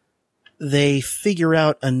 or they figure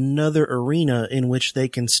out another arena in which they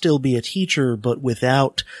can still be a teacher, but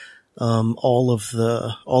without all of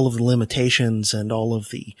the limitations and all of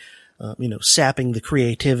the sapping the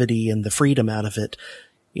creativity and the freedom out of it.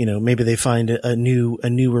 maybe they find a new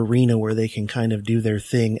arena where they can kind of do their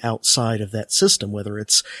thing outside of that system, whether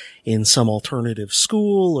it's in some alternative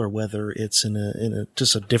school or whether it's in a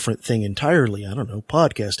just a different thing entirely. I don't know,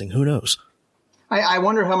 podcasting, who knows? I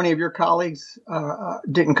wonder how many of your colleagues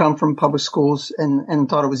didn't come from public schools and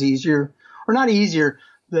thought it was easier, or not easier,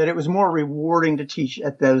 that it was more rewarding to teach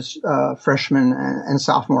at those freshman and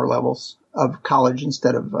sophomore levels of college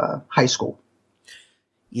instead of high school.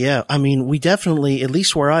 Yeah, I mean, we definitely, at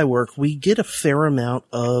least where I work, we get a fair amount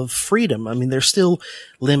of freedom. I mean, there's still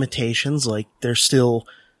limitations, like there's still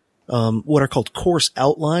what are called course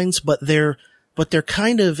outlines, but they're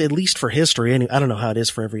kind of, at least for history, and I don't know how it is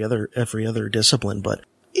for every other discipline, but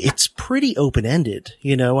it's pretty open-ended,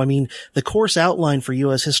 I mean, the course outline for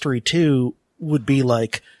U.S. History 2 would be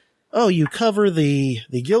like, oh, you cover the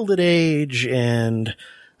Gilded Age and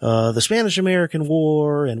the Spanish-American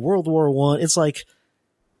War and World War I. It's like,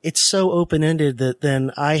 it's so open-ended that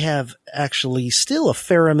then I have actually still a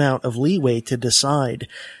fair amount of leeway to decide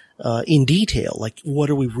in detail, like what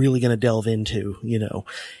are we really going to delve into,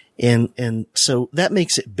 and so that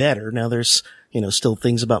makes it better. Now there's, still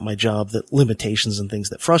things about my job, that limitations and things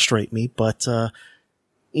that frustrate me, but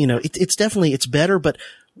it's definitely, it's better. But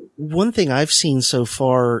one thing I've seen so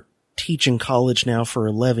far teaching college now for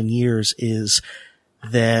 11 years is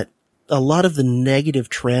that a lot of the negative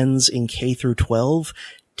trends in K through 12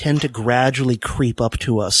 tend to gradually creep up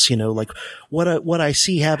to us, like what I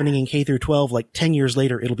see happening in K through 12, like 10 years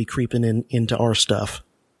later, it'll be creeping into our stuff.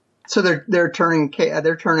 So they're turning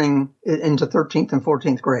into 13th and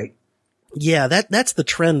 14th grade. Yeah, that's the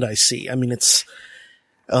trend I see. I mean, it's,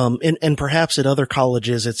 and perhaps at other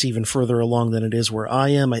colleges, it's even further along than it is where I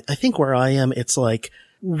am. I think where I am, it's like,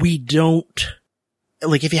 we don't,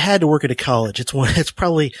 like, if you had to work at a college, it's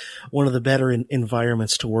probably one of the better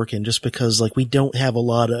environments to work in, just because, like, we don't have a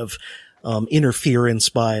lot of, interference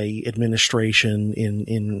by administration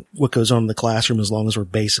in what goes on in the classroom, as long as we're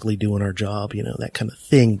basically doing our job, that kind of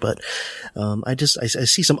thing. But, I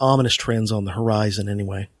see some ominous trends on the horizon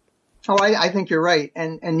anyway. Oh, I think you're right.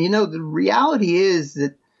 And the reality is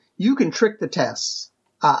that you can trick the tests.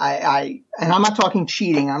 And I'm not talking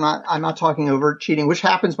cheating. I'm not talking overt cheating, which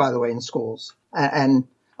happens, by the way, in schools. And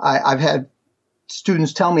I've had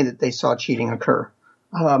students tell me that they saw cheating occur.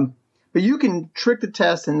 But you can trick the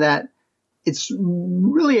test in that it's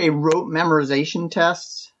really a rote memorization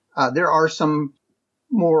test. There are some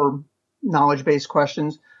more knowledge-based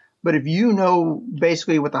questions, but if you know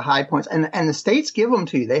basically what the high points, and the states give them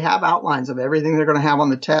to you, they have outlines of everything they're going to have on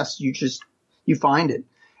the test. You find it.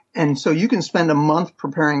 And so you can spend a month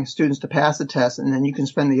preparing students to pass the test, and then you can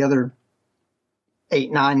spend the other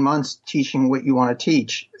 8-9 months teaching what you want to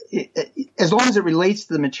teach. As long as it relates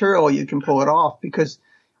to the material, you can pull it off, because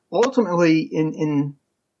ultimately, in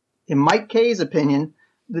Mike Kay's opinion,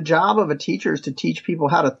 the job of a teacher is to teach people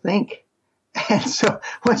how to think. And so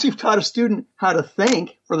once you've taught a student how to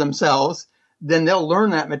think for themselves, then they'll learn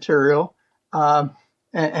that material.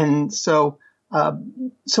 And so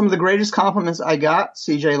some of the greatest compliments I got,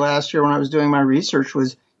 CJ, last year when I was doing my research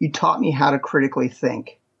was, you taught me how to critically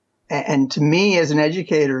think. And to me, as an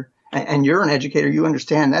educator, and you're an educator, you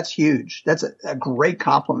understand that's huge. That's a great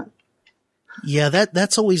compliment. Yeah,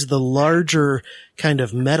 that's always the larger kind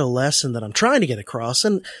of meta lesson that I'm trying to get across.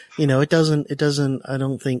 And, it doesn't, I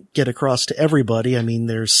don't think, get across to everybody. I mean,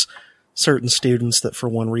 there's certain students that for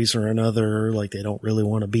one reason or another, like, they don't really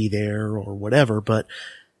want to be there or whatever. But,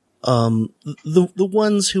 the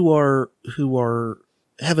ones who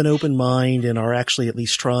have an open mind and are actually at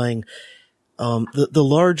least trying, the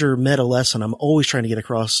larger meta lesson I'm always trying to get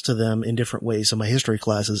across to them in different ways in my history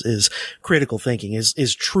classes is critical thinking,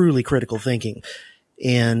 is truly critical thinking.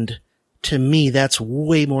 And to me, that's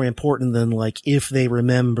way more important than, like, if they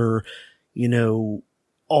remember,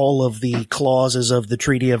 all of the clauses of the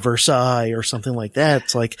Treaty of Versailles or something like that.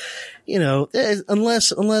 It's like,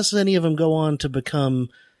 unless any of them go on to become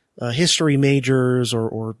history majors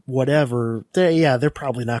or whatever, they're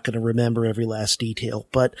probably not going to remember every last detail.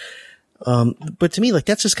 But to me, like,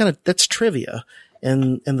 that's just that's trivia.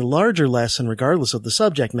 And the larger lesson, regardless of the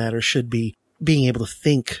subject matter, should be being able to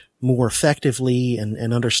think more effectively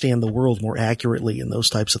and understand the world more accurately and those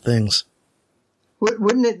types of things.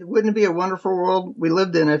 Wouldn't it be a wonderful world we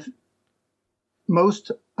lived in if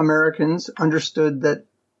most Americans understood that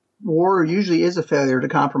war usually is a failure to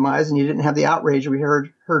compromise, and you didn't have the outrage we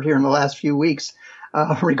heard here in the last few weeks?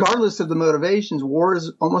 Regardless of the motivations, war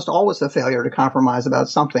is almost always a failure to compromise about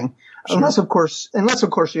something, sure. unless of course,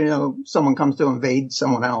 someone comes to invade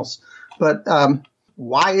someone else. But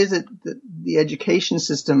why is it that the education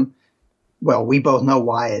system? Well, we both know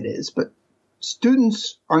why it is, but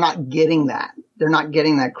students are not getting that. They're not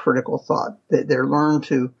getting that critical thought. They've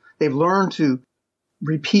learned to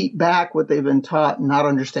repeat back what they've been taught and not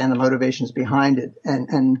understand the motivations behind it.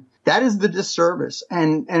 And that is the disservice.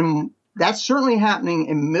 And that's certainly happening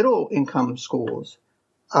in middle income schools.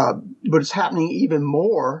 But it's happening even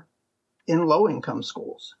more in low income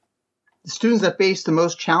schools. The students that face the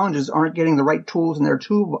most challenges aren't getting the right tools in their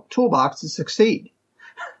toolbox to succeed.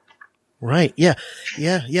 Right. Yeah.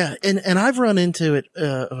 And I've run into it,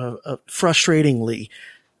 frustratingly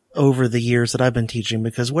over the years that I've been teaching,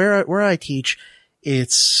 because where I teach,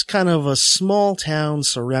 it's kind of a small town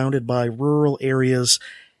surrounded by rural areas,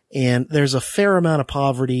 and there's a fair amount of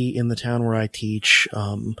poverty in the town where I teach.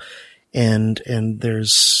 And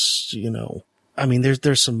there's,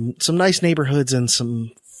 there's some nice neighborhoods and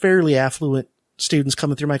some fairly affluent students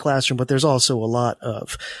coming through my classroom, but there's also a lot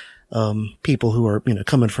of people who are,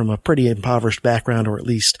 coming from a pretty impoverished background, or at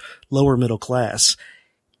least lower middle class.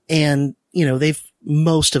 And,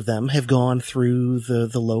 most of them have gone through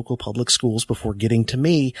the local public schools before getting to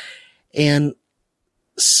me. And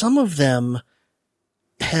some of them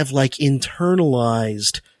have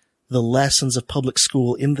internalized the lessons of public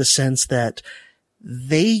school in the sense that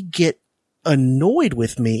they get annoyed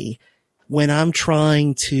with me when I'm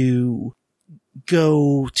trying to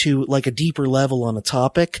go to a deeper level on a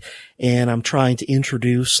topic, and I'm trying to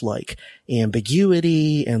introduce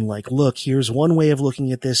ambiguity and look, here's one way of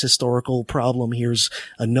looking at this historical problem. Here's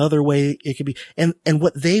another way it could be. And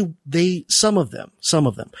what some of them,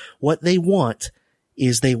 what they want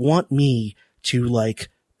is they want me to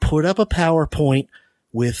put up a PowerPoint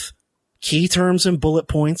with key terms and bullet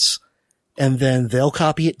points, and then they'll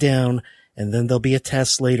copy it down, and then there'll be a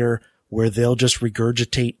test later where they'll just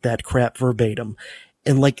regurgitate that crap verbatim.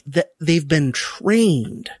 And they've been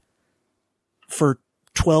trained for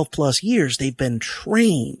 12 plus years. They've been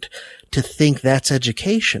trained to think that's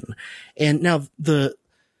education. And now the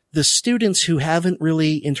students who haven't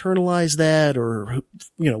really internalized that, or,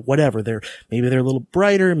 whatever, maybe they're a little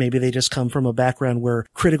brighter. Maybe they just come from a background where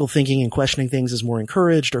critical thinking and questioning things is more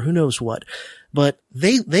encouraged, or who knows what. But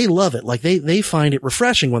they love it. They find it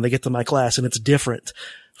refreshing when they get to my class, and it's different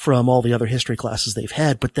from all the other history classes they've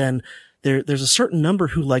had. But then there's a certain number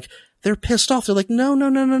who they're pissed off. They're like,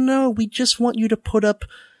 no. We just want you to put up,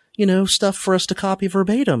 stuff for us to copy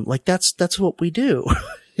verbatim. That's what we do.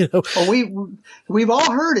 Oh, we've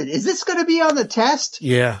all heard it. Is this going to be on the test?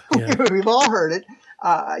 Yeah. We've all heard it.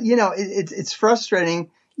 It's frustrating.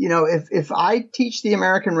 If I teach the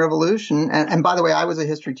American Revolution, and by the way, I was a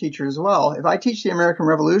history teacher as well. If I teach the American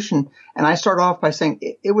Revolution and I start off by saying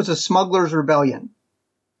it was a smuggler's rebellion,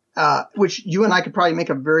 which you and I could probably make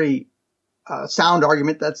a very sound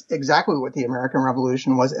argument that's exactly what the American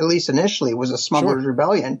Revolution was, at least initially, was a smuggler's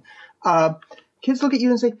rebellion. Kids look at you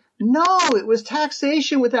and say, no, it was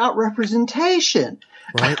taxation without representation.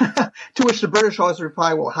 Right. To which the British always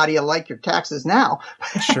reply, well, how do you like your taxes now?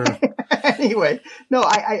 Sure. Anyway, no,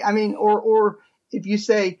 I mean, or if you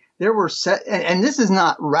say there were and this is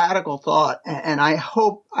not radical thought, and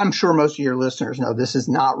I'm sure most of your listeners know this is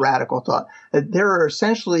not radical thought, that there are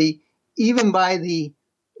essentially, even by the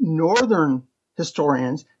Northern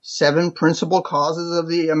historians, 7 principal causes of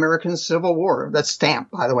the American Civil War. That's Stamp,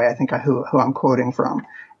 by the way, I think who I'm quoting from.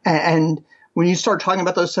 And when you start talking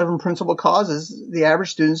about those 7 principal causes, the average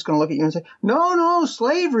student is going to look at you and say, no,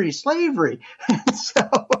 slavery. So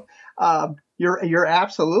you're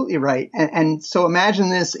absolutely right. And so imagine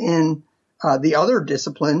this in the other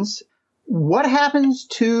disciplines. What happens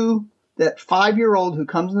to that 5-year-old who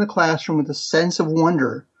comes in the classroom with a sense of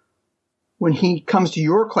wonder when he comes to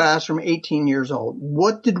your classroom 18 years old?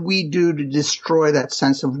 What did we do to destroy that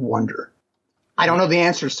sense of wonder? I don't know the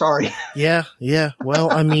answer. Sorry. Yeah.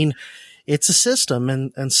 Well, I mean, it's a system,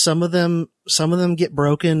 and some of them get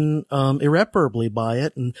broken, irreparably by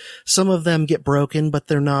it, and some of them get broken, but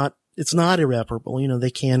it's not irreparable. They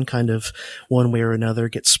can kind of one way or another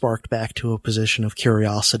get sparked back to a position of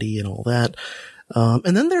curiosity and all that.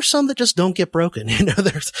 And then there's some that just don't get broken.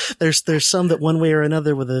 There's some that one way or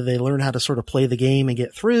another, whether they learn how to sort of play the game and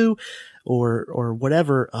get through or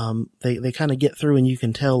whatever, they kind of get through, and you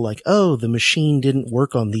can tell oh, the machine didn't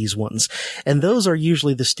work on these ones. And those are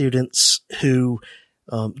usually the students who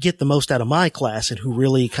get the most out of my class and who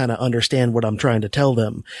really kind of understand what I'm trying to tell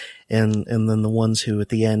them. And then the ones who at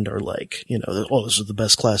the end are oh, this is the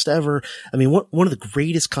best class ever. I mean, one of the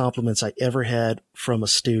greatest compliments I ever had from a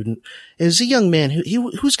student is a young man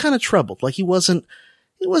who's kind of troubled. He wasn't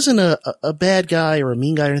a bad guy or a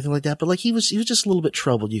mean guy or anything like that, but he was just a little bit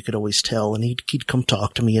troubled. You could always tell. And he'd come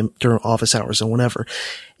talk to me during office hours and whatever.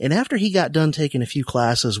 And after he got done taking a few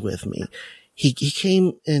classes with me, he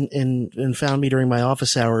came and found me during my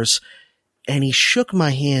office hours, and he shook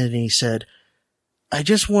my hand and he said, "I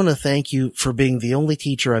just want to thank you for being the only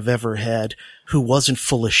teacher I've ever had who wasn't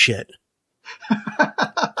full of shit."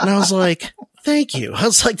 And I was like, thank you. I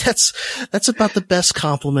was like, that's about the best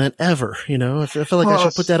compliment ever. You know, I feel like I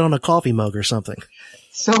should put that on a coffee mug or something.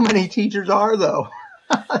 So many teachers are, though.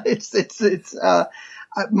 One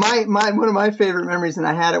of my favorite memories, and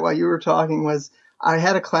I had it while you were talking, was I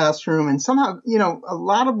had a classroom, and somehow, you know, a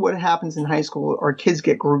lot of what happens in high school are kids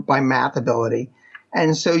get grouped by math ability.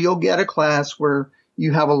 And so you'll get a class where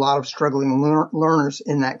you have a lot of struggling learners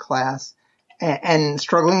in that class, and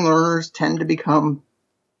struggling learners tend to become,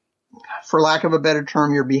 for lack of a better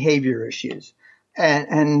term, your behavior issues.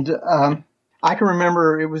 And I can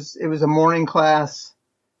remember it was a morning class.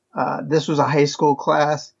 This was a high school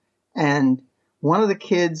class, and one of the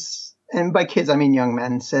kids, and by kids I mean young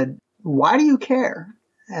men, said, "Why do you care?"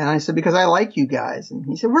 And I said, "Because I like you guys." And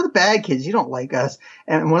he said, "We're the bad kids. You don't like us."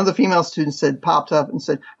 And one of the female students popped up and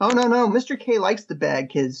said, "Oh, no, Mr. K likes the bad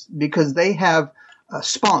kids because they have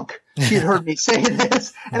spunk." She had heard me say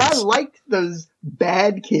this. And I liked those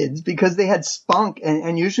bad kids because they had spunk.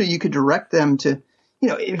 And usually you could direct them to, you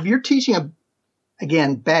know, if you're teaching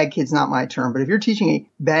again, bad kid's not my term, but if you're teaching a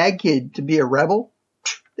bad kid to be a rebel,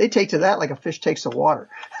 they take to that like a fish takes to water.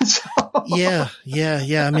 So. Yeah.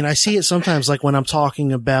 I mean, I see it sometimes, like when I'm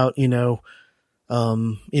talking about, you know,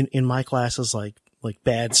 in my classes, like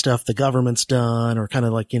bad stuff the government's done, or kind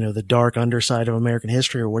of like, you know, the dark underside of American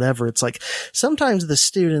history or whatever. It's like sometimes the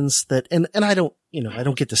students that, and I don't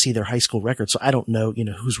get to see their high school records, so I don't know, you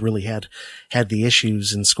know, who's really had the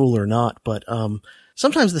issues in school or not. But,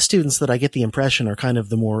 sometimes the students that I get the impression are kind of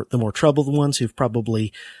the more troubled ones who've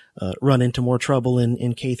probably, run into more trouble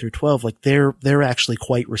in K through 12. Like they're actually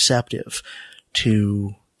quite receptive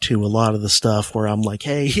to a lot of the stuff where I'm like,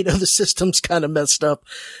 hey, you know, the system's kind of messed up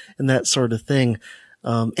and that sort of thing.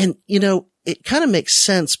 And you know, it kind of makes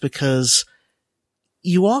sense because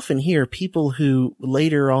you often hear people who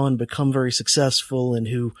later on become very successful and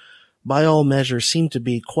who by all measures seem to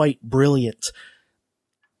be quite brilliant.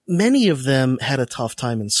 Many of them had a tough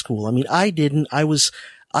time in school. I mean, I didn't. I was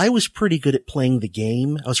pretty good at playing the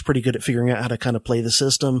game. I was pretty good at figuring out how to kind of play the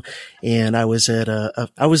system. And I was at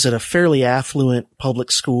a fairly affluent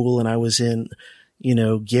public school, and I was in, you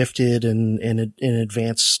know, gifted and in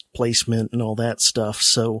advanced placement and all that stuff.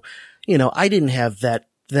 So, you know, I didn't have that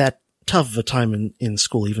tough of a time in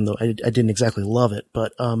school, even though I didn't exactly love it.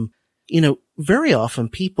 But, you know, very often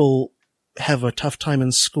people have a tough time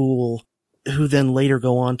in school who then later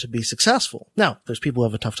go on to be successful. Now, there's people who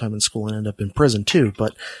have a tough time in school and end up in prison too,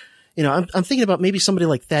 but, you know, I'm thinking about maybe somebody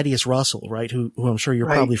like Thaddeus Russell, right? Who I'm sure you're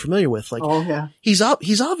probably familiar with. Like, oh, yeah. He's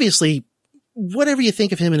obviously, whatever you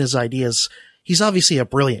think of him and his ideas, he's obviously a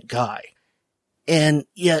brilliant guy. And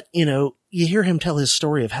yet, you know, you hear him tell his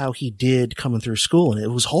story of how he did coming through school, and it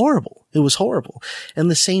was horrible. It was horrible. And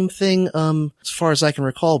the same thing, as far as I can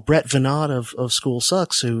recall, Brett Veinotte of School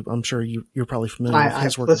Sucks, who I'm sure you're probably familiar with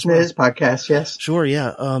his work. I listened to his podcast, yes. Sure,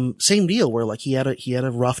 yeah. Same deal where like he had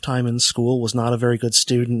a rough time in school, was not a very good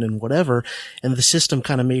student and whatever, and the system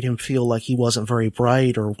kind of made him feel like he wasn't very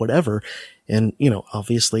bright or whatever. And, you know,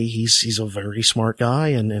 obviously he's a very smart guy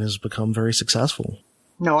and has become very successful.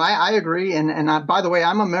 No, I agree. And by the way,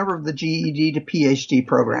 I'm a member of the GED to PhD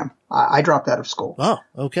program. I dropped out of school. Oh,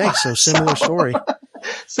 okay. So similar story.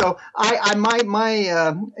 So I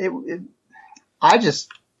just,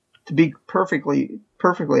 to be perfectly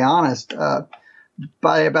honest,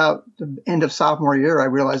 by about the end of sophomore year, I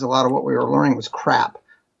realized a lot of what we were learning was crap.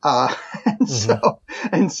 So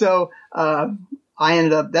I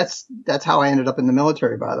ended up, that's how I ended up in the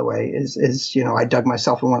military, by the way, is, you know, I dug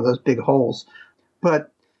myself in one of those big holes.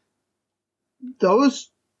 But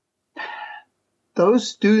those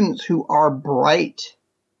students who are bright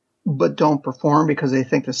but don't perform because they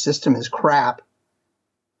think the system is crap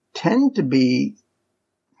tend to be,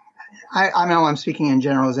 I know I'm speaking in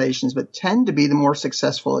generalizations, but tend to be the more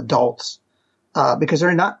successful adults because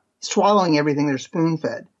they're not swallowing everything they're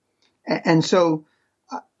spoon-fed. And so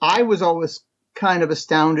I was always kind of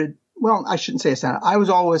astounded. Well, I shouldn't say astounded. I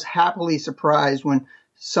was always happily surprised when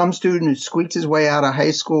some student who squeaked his way out of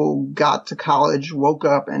high school, got to college, woke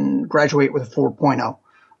up and graduated with a 4.0,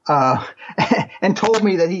 and told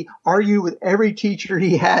me that he argued with every teacher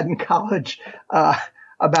he had in college,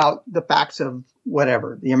 about the facts of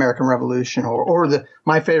whatever, the American Revolution or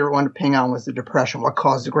my favorite one to ping on was the Depression, what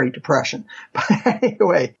caused the Great Depression. But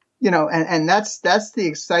anyway, you know, and that's the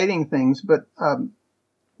exciting things, but,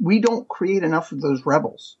 we don't create enough of those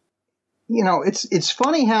rebels. You know, it's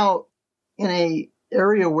funny how in a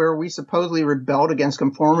area where we supposedly rebelled against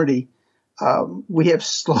conformity, we have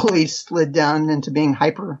slowly slid down into being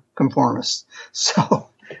hyper conformists. So,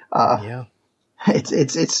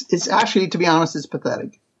 it's actually, to be honest, it's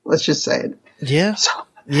pathetic. Let's just say it. Yeah.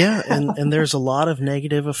 Yeah. And there's a lot of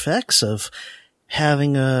negative effects of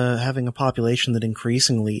having a population that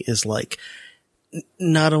increasingly is like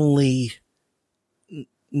not only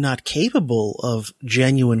not capable of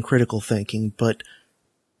genuine critical thinking, but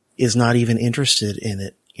is not even interested in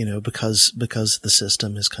it, because the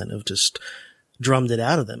system has kind of just drummed it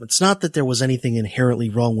out of them. It's not that there was anything inherently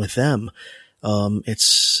wrong with them.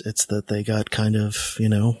 It's that they got kind of,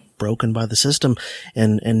 broken by the system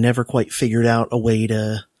and never quite figured out a way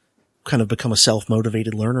to kind of become a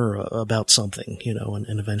self-motivated learner about something,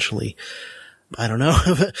 and eventually, I don't know.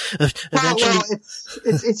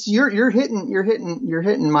 It's you're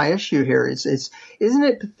hitting my issue here. Isn't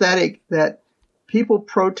it pathetic that people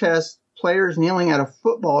protest players kneeling at a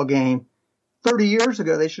football game 30 years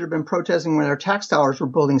ago? They should have been protesting when their tax dollars were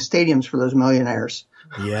building stadiums for those millionaires.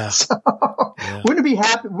 Yeah. So, wouldn't it be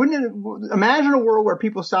happy? Imagine a world where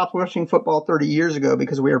people stopped watching football 30 years ago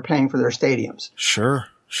because we were paying for their stadiums? Sure.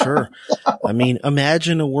 I mean,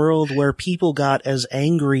 imagine a world where people got as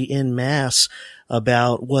angry in mass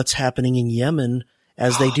about what's happening in Yemen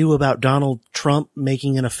as they do about Donald Trump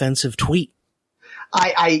making an offensive tweet.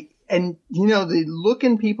 And the look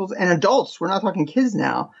in people's, and adults, we're not talking kids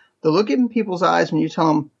now, the look in people's eyes when you tell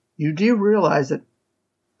them, you do realize that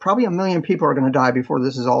probably 1 million people are going to die before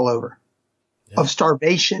this is all over of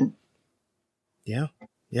starvation. Yeah.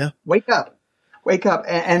 Wake up.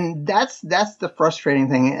 And that's the frustrating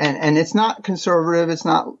thing. And it's not conservative. It's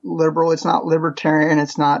not liberal. It's not libertarian.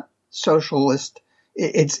 It's not socialist.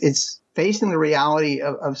 It's facing the reality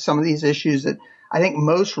of some of these issues that I think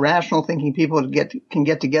most rational thinking people can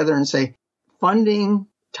get together and say funding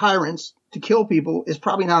tyrants to kill people is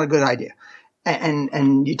probably not a good idea.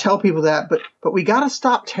 And you tell people that, but we got to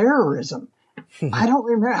stop terrorism. I don't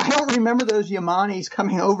remember those Yemanis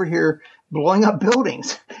coming over here blowing up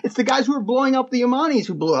buildings. It's the guys who were blowing up the Yemanis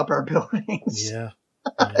who blew up our buildings. Yeah.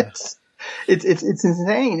 It's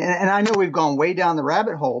insane. And I know we've gone way down the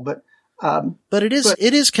rabbit hole, but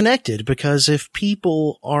it is connected, because if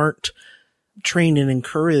people aren't trained and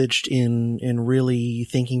encouraged in really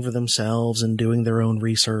thinking for themselves and doing their own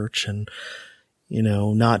research and,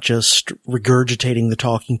 not just regurgitating the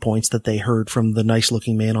talking points that they heard from the nice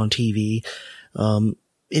looking man on TV.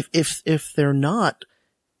 If they're not,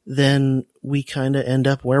 then we kind of end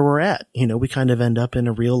up where we're at. We kind of end up in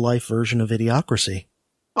a real life version of Idiocracy.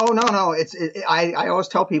 Oh, no. I always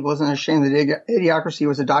tell people, isn't it a shame that Idiocracy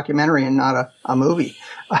was a documentary and not a movie?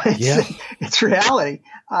 It's reality.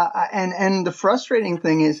 And the frustrating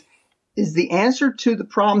thing is the answer to the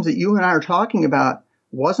problems that you and I are talking about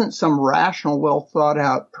wasn't some rational, well thought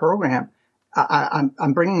out program.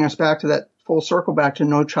 I'm bringing us back to that full circle back to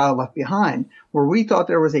No Child Left Behind, where we thought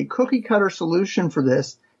there was a cookie cutter solution for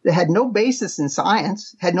this that had no basis in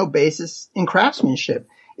science, had no basis in craftsmanship.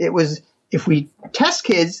 It was, if we test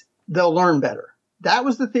kids, they'll learn better. That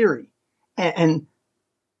was the theory. And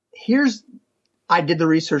I did the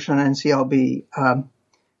research on NCLB.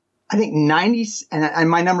 I think 90, and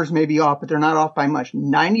my numbers may be off, but they're not off by much.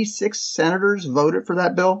 96 senators voted for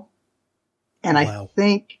that bill. And wow. I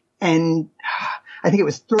think it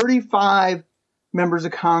was 35 members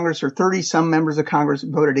of Congress or 30 some members of Congress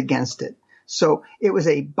voted against it. So it was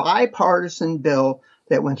a bipartisan bill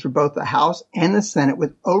that went through both the House and the Senate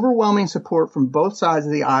with overwhelming support from both sides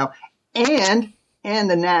of the aisle and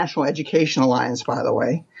the National Education Alliance, by the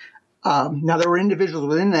way. Now, there were individuals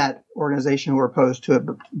within that organization who were opposed to it,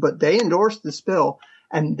 but they endorsed this bill,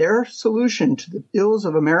 and their solution to the ills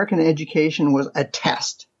of American education was a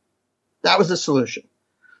test. That was the solution.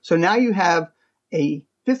 So now you have a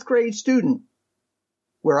fifth grade student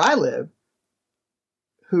where I live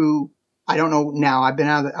who, I don't know now, I've been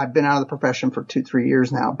out of the profession for 2-3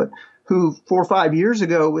 years now, but who 4 or 5 years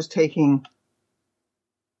ago was taking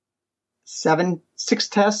 6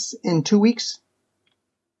 tests in 2 weeks.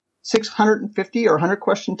 650 or 100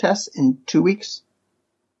 question tests in 2 weeks.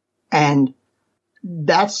 And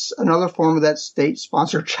that's another form of that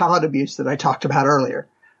state-sponsored child abuse that I talked about earlier.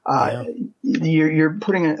 You're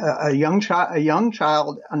putting a young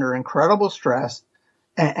child under incredible stress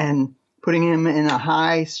and putting him in a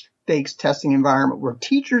high-stakes testing environment where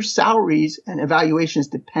teachers' salaries and evaluations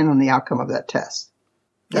depend on the outcome of that test.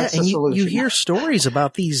 That's and you hear stories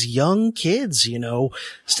about these young kids,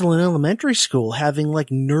 still in elementary school having like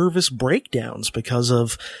nervous breakdowns because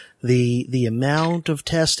of the amount of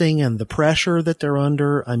testing and the pressure that they're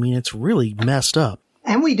under. I mean, it's really messed up.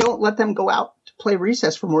 And we don't let them go out to play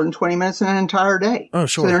recess for more than 20 minutes in an entire day. Oh,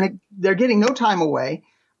 sure. So they're getting no time away.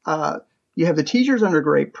 You have the teachers under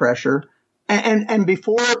great pressure. And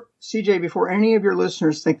before, CJ, before any of your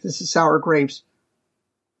listeners think this is sour grapes,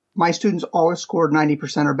 my students always scored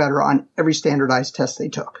 90% or better on every standardized test they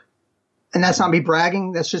took. And that's not me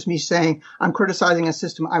bragging. That's just me saying I'm criticizing a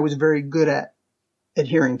system I was very good at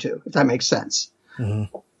adhering to, if that makes sense.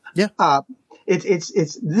 Mm-hmm. Yeah.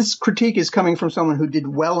 It's this critique is coming from someone who did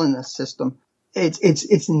well in this system.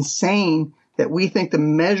 It's insane that we think the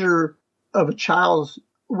measure of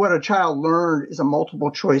what a child learned is a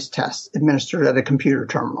multiple choice test administered at a computer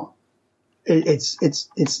terminal.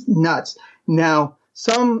 It's nuts. Now,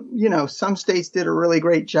 some states did a really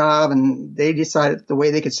great job, and they decided the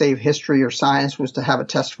way they could save history or science was to have a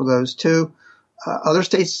test for those too. Other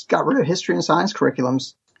states got rid of history and science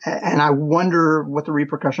curriculums, and I wonder what the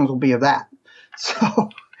repercussions will be of that. So,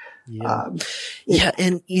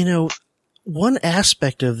 and one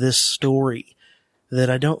aspect of this story that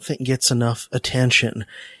I don't think gets enough attention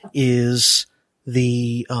is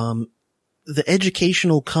the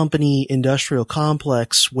educational company industrial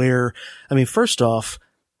complex where, first off,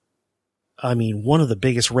 one of the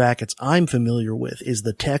biggest rackets I'm familiar with is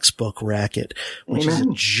the textbook racket, which is a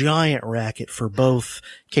giant racket for both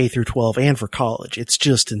K through 12 and for college. It's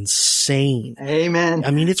just insane. Amen.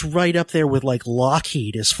 It's right up there with like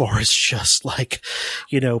Lockheed as far as just like,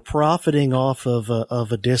 profiting off of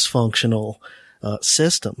a dysfunctional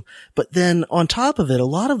system. But then on top of it, a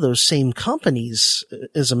lot of those same companies,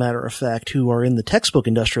 as a matter of fact, who are in the textbook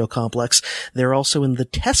industrial complex, they're also in the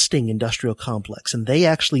testing industrial complex, and they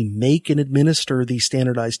actually make and administer these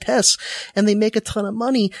standardized tests, and they make a ton of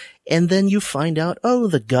money. And then you find out,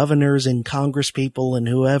 the governors and Congress people and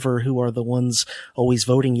whoever who are the ones always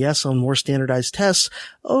voting yes on more standardized tests,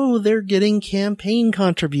 they're getting campaign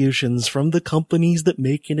contributions from the companies that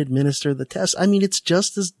make and administer the tests. It's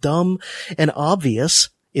just as dumb and obvious,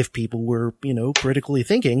 if people were, critically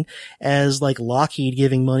thinking, as like Lockheed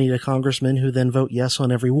giving money to congressmen who then vote yes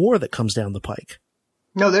on every war that comes down the pike.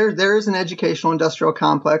 No, there is an educational industrial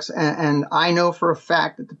complex, and I know for a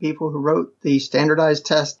fact that the people who wrote the standardized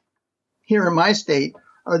test here in my state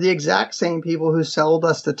are the exact same people who sold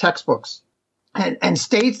us the textbooks. And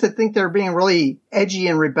states that think they're being really edgy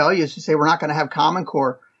and rebellious who say we're not going to have Common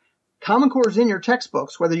Core. Common Core is in your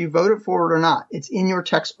textbooks, whether you voted for it or not. It's in your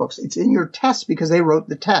textbooks. It's in your tests because they wrote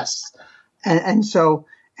the tests. I'm not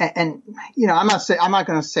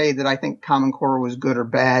going to say that I think Common Core was good or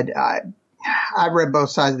bad. I've read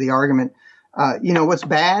both sides of the argument. What's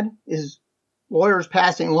bad is lawyers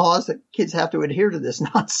passing laws that kids have to adhere to this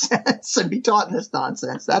nonsense and be taught in this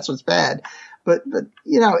nonsense. That's what's bad. But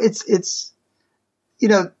it's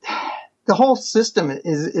the whole system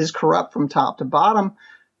is corrupt from top to bottom,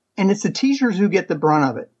 and it's the teachers who get the brunt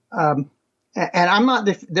of it. And I'm not,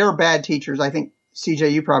 there are bad teachers. I think,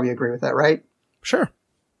 CJ, you probably agree with that, right? Sure.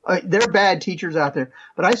 There are bad teachers out there,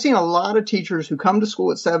 but I've seen a lot of teachers who come to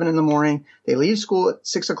school at 7 a.m. They leave school at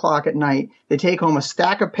 6 o'clock at night. They take home a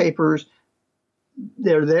stack of papers.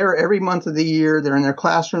 They're there every month of the year. They're in their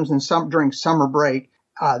classrooms during summer break.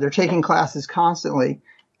 They're taking classes constantly.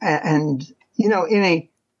 And in a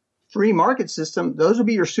free market system, those would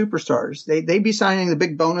be your superstars. They'd be signing the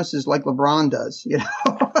big bonuses like LeBron does,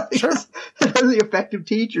 Sure. They're the effective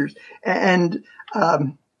teachers. And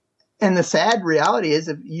the sad reality is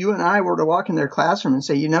if you and I were to walk in their classroom and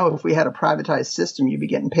say, if we had a privatized system, you'd be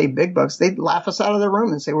getting paid big bucks, they'd laugh us out of their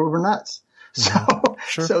room and say, well, we're nuts.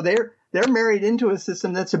 Sure. So they're married into a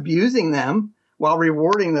system that's abusing them while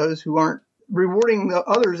rewarding those who aren't rewarding the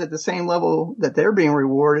others at the same level that they're being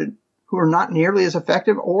rewarded, who are not nearly as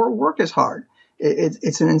effective or work as hard.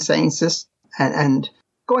 It's an insane system. And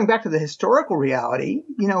going back to the historical reality,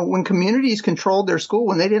 when communities controlled their school,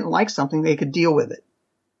 when they didn't like something, they could deal with it.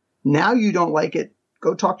 Now you don't like it.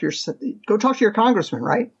 Go talk to your congressman,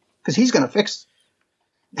 right? Because he's going to fix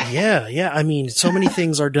it. Yeah. So many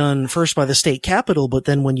things are done first by the state capitol, but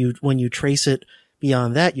then when you trace it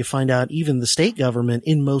beyond that, you find out even the state government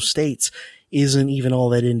in most states isn't even all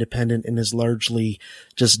that independent and is largely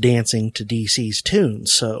just dancing to DC's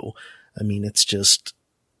tunes. So,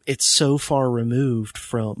 it's so far removed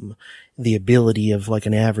from the ability of like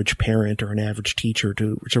an average parent or an average teacher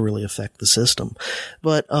to really affect the system.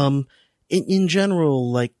 But, in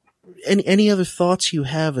general, like any other thoughts you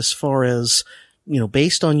have as far as,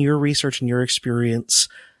 based on your research and your experience,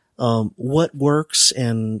 what works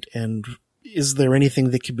and is there anything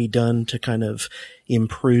that can be done to kind of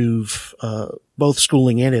improve, both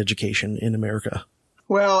schooling and education in America?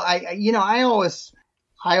 Well, I always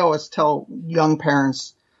tell young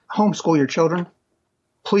parents, homeschool your children.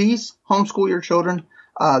 Please homeschool your children.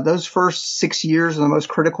 Those first 6 years are the most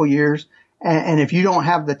critical years. And if you don't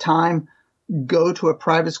have the time, go to a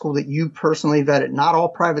private school that you personally vetted. Not all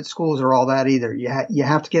private schools are all that either. You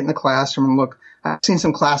have to get in the classroom and look. I've seen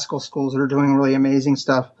some classical schools that are doing really amazing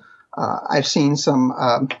stuff. I've seen some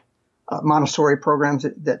Montessori programs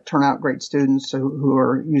that turn out great students who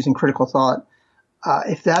are using critical thought.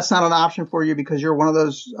 If that's not an option for you because you're one of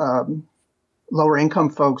those lower income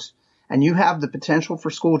folks and you have the potential for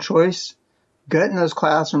school choice, get in those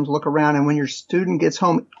classrooms, look around, and when your student gets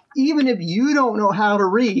home, even if you don't know how to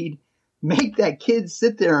read, make that kid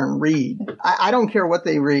sit there and read. I don't care what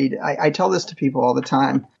they read. I tell this to people all the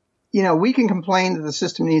time. You know, we can complain that the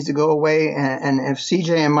system needs to go away, and if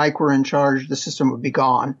CJ and Mike were in charge, the system would be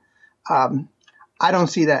gone. I don't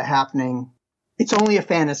see that happening. It's only a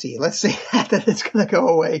fantasy. Let's say that it's going to go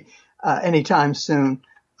away anytime soon.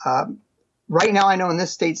 Right now, I know in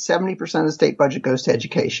this state, 70% of the state budget goes to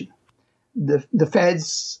education. The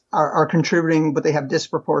feds are contributing, but they have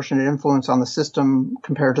disproportionate influence on the system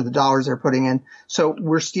compared to the dollars they're putting in. So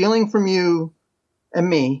we're stealing from you and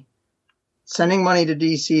me, sending money to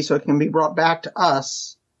DC so it can be brought back to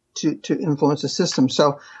us to influence the system.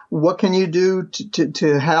 So what can you do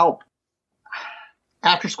to help?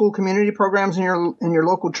 After school community programs in your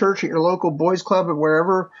local church, at your local boys club, or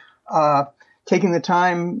wherever, taking the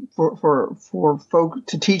time for folk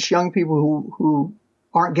to teach young people who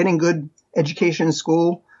aren't getting good education in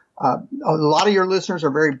school. A lot of your listeners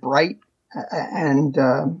are very bright and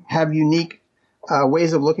have unique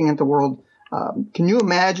ways of looking at the world. Can you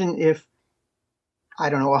imagine if, I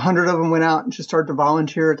don't know, 100 of them went out and just started to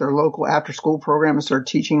volunteer at their local after-school program and started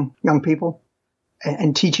teaching young people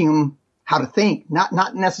and teaching them how to think,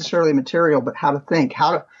 not necessarily material, but how to think,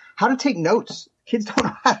 how to take notes. Kids don't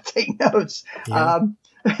know how to take notes. Yeah.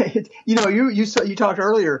 You talked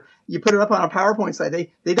earlier. You put it up on a PowerPoint slide.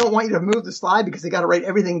 They don't want you to move the slide because they got to write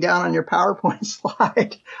everything down on your PowerPoint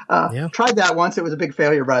slide. Tried that once. It was a big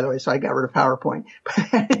failure, by the way. So I got rid of PowerPoint.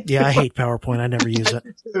 Yeah, I hate PowerPoint. I never use it.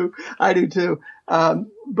 I do too.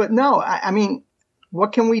 But no, I mean,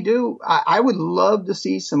 what can we do? I would love to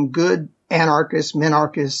see some good anarchists,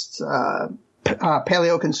 minarchists,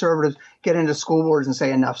 paleoconservatives get into school boards and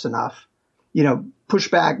say enough's enough. You know, push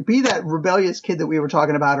back, be that rebellious kid that we were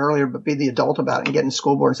talking about earlier, but be the adult about it and get in the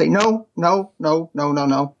school board and say, no.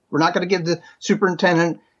 We're not going to give the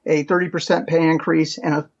superintendent a 30% pay increase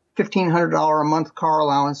and a $1,500 a month car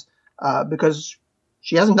allowance, because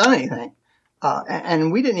she hasn't done anything.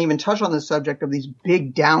 And we didn't even touch on the subject of these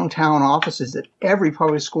big downtown offices that every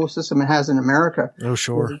public school system has in America. Oh,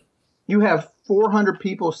 sure. You have 400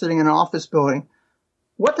 people sitting in an office building.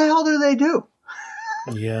 What the hell do they do?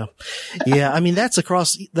 Yeah. I mean, that's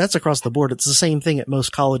across the board. It's the same thing at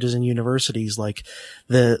most colleges and universities. Like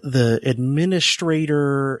the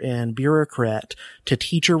administrator and bureaucrat to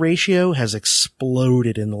teacher ratio has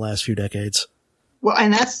exploded in the last few decades. Well,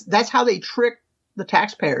 and that's how they trick the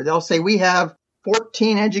taxpayer. They'll say we have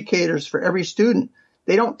 14 educators for every student.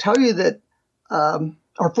 They don't tell you that,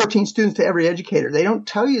 or 14 students to every educator. They don't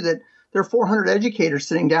tell you that there are 400 educators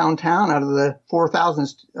sitting downtown out of the 4,000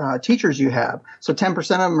 teachers you have. So 10% of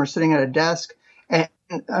them are sitting at a desk. And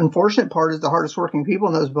the unfortunate part is the hardest working people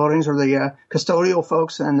in those buildings are the custodial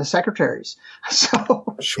folks and the secretaries.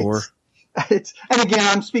 So sure. And again,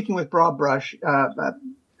 I'm speaking with broad brush.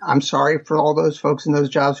 I'm sorry for all those folks in those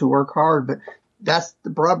jobs who work hard, but that's the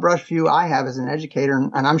broad brush view I have as an educator.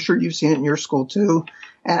 And I'm sure you've seen it in your school too.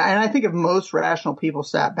 And I think if most rational people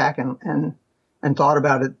sat back and thought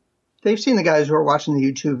about it, they've seen the guys who are watching the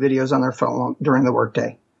YouTube videos on their phone during the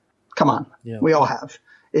workday. Come on. Yeah. We all have.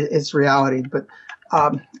 It's reality. But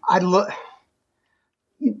the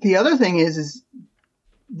other thing is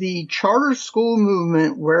the charter school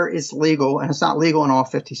movement where it's legal, and it's not legal in all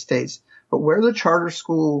 50 states, but where the charter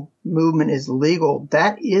school movement is legal,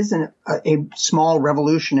 that is a small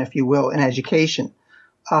revolution, if you will, in education.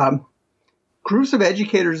 Groups of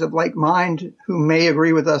educators of like mind who may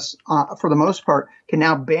agree with us for the most part can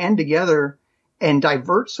now band together and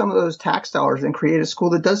divert some of those tax dollars and create a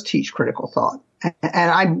school that does teach critical thought.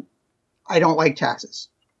 And I don't like taxes.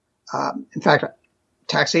 In fact,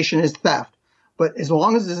 taxation is theft. But as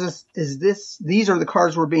long as these are the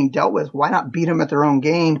cards we're being dealt with, why not beat them at their own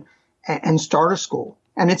game and start a school?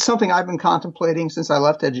 And it's something I've been contemplating since I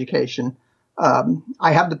left education.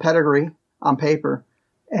 I have the pedigree on paper.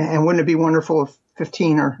 And wouldn't it be wonderful if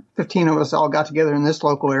 15 of us all got together in this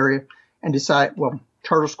local area and decide, well,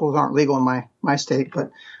 charter schools aren't legal in my state,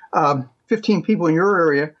 but 15 people in your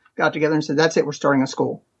area got together and said, that's it, we're starting a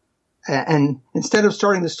school. And instead of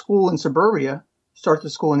starting the school in suburbia, start the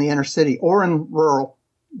school in the inner city or in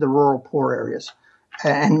the rural poor areas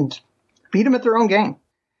and beat them at their own game.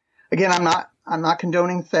 Again, I'm not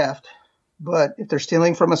condoning theft, but if they're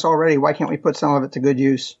stealing from us already, why can't we put some of it to good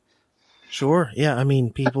use? Sure. Yeah. I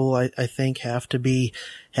mean, people, I think have to be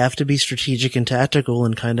strategic and tactical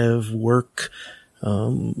and kind of work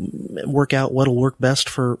out what'll work best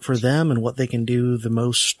for them and what they can do the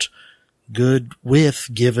most good with,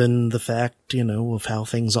 given the fact, of how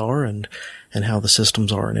things are and how the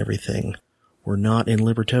systems are and everything. We're not in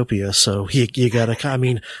Libertopia, so you gotta,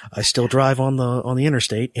 I still drive on the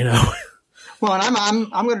interstate, Well, and I'm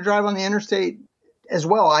going to drive on the interstate as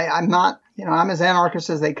well. I'm not, I'm as anarchist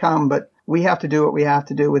as they come, but we have to do what we have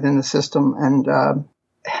to do within the system. And,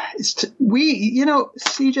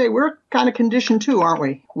 CJ, we're kind of conditioned too, aren't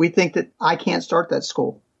we? We think that I can't start that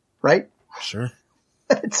school, right? Sure.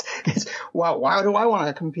 It's why do I want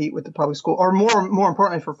to compete with the public school? Or more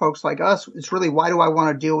importantly for folks like us, it's really, why do I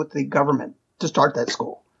want to deal with the government to start that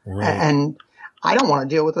school? Right. And I don't want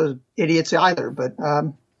to deal with those idiots either, but,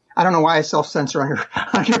 I don't know why I self-censor on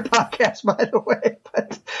your podcast, by the way,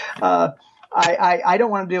 but, I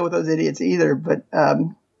don't want to deal with those idiots either, but,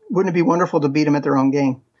 wouldn't it be wonderful to beat them at their own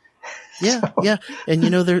game? Yeah, so. Yeah. And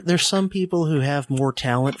there's some people who have more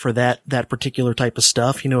talent for that particular type of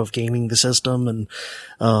stuff, of gaming the system and,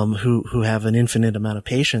 who have an infinite amount of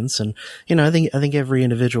patience. And, I think every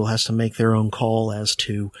individual has to make their own call as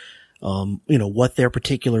to, what their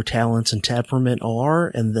particular talents and temperament are,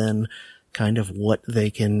 and then kind of where they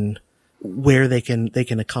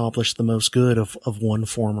can accomplish the most good of one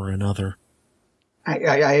form or another.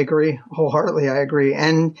 I agree wholeheartedly. I agree.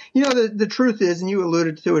 And, the truth is, and you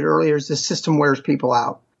alluded to it earlier, is the system wears people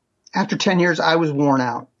out. After 10 years, I was worn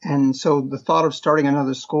out. And so the thought of starting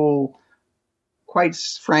another school, quite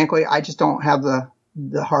frankly, I just don't have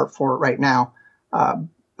the heart for it right now.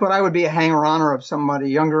 But I would be a hanger-oner of somebody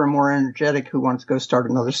younger and more energetic who wants to go start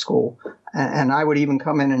another school. And I would even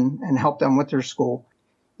come in and help them with their school.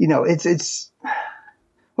 Well,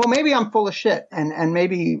 maybe I'm full of shit, and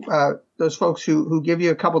maybe those folks who give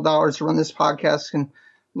you a couple dollars to run this podcast can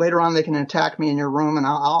later on they can attack me in your room, and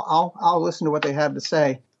I'll listen to what they have to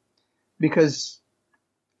say, because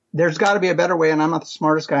there's got to be a better way, and I'm not the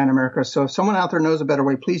smartest guy in America. So if someone out there knows a better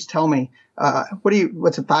way, please tell me.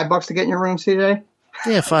 What's it, $5 to get in your room, CJ?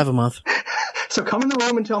 Yeah, $5 a month. So come in the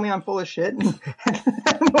room and tell me I'm full of shit, and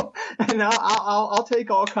I'll take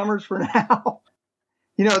all comers for now.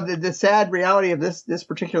 The sad reality of this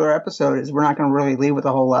particular episode is we're not going to really leave with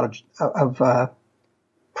a whole lot of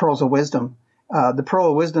pearls of wisdom. The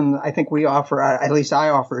pearl of wisdom I think we offer, at least I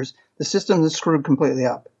offer, is the system is screwed completely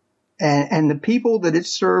up. And the people that it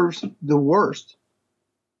serves the worst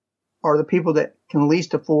are the people that can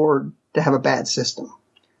least afford to have a bad system.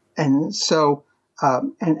 And so,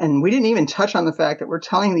 and we didn't even touch on the fact that we're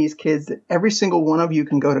telling these kids that every single one of you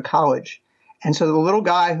can go to college. And so the little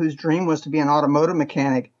guy whose dream was to be an automotive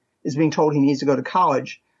mechanic is being told he needs to go to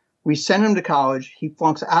college. We send him to college. He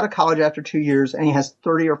flunks out of college after 2 years, and he has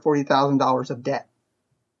 $30,000 or $40,000 of debt.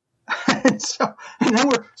 and then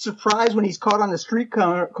we're surprised when he's caught on the street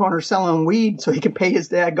corner selling weed so he can pay his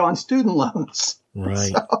daggone student loans.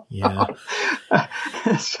 Right. Yeah.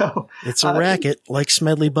 So it's a racket, like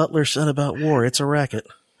Smedley Butler said about war. It's a racket.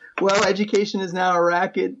 Well, education is now a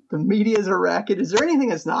racket. The media is a racket. Is there anything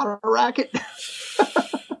that's not a racket?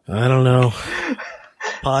 I don't know.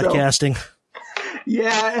 Podcasting. So,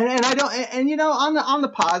 yeah, and I don't. And on the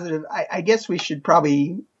positive, I guess we should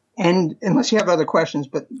probably end, unless you have other questions.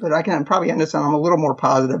 But I can probably end this on a little more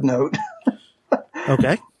positive note.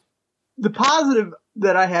 Okay. The positive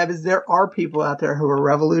that I have is there are people out there who are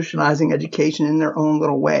revolutionizing education in their own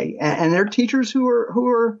little way, and there are teachers who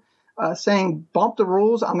are saying, bump the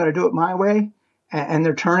rules, I'm going to do it my way. And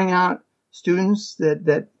they're turning out students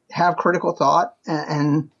that have critical thought,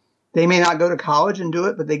 and they may not go to college and do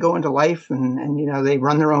it, but they go into life and they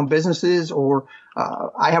run their own businesses. Or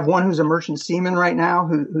I have one who's a merchant seaman right now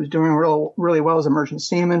who's doing really well as a merchant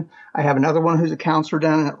seaman. I have another one who's a counselor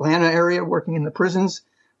down in the Atlanta area working in the prisons.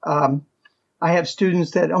 I have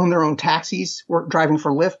students that own their own taxis, driving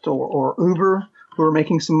for Lyft or Uber, who are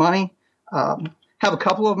making some money. Have a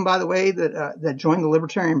couple of them, by the way, that joined the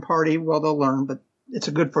Libertarian Party. Well, they'll learn, but it's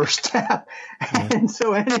a good first step. Yeah. And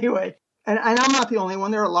so anyway, and I'm not the only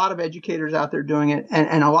one. There are a lot of educators out there doing it,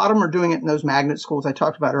 and a lot of them are doing it in those magnet schools I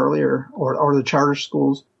talked about earlier, or the charter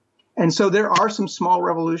schools. And so there are some small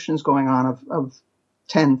revolutions going on of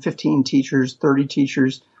 10, 15 teachers, 30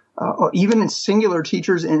 teachers, or even singular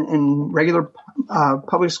teachers in regular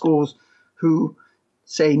public schools who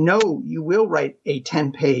say, no, you will write a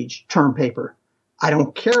 10-page term paper. I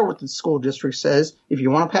don't care what the school district says. If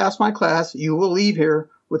you want to pass my class, you will leave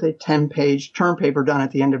here with a 10-page term paper done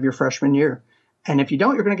at the end of your freshman year. And if you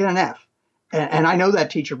don't, you're going to get an F. And I know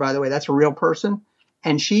that teacher, by the way. That's a real person.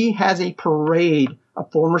 And she has a parade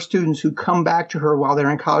of former students who come back to her while they're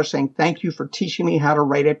in college saying, thank you for teaching me how to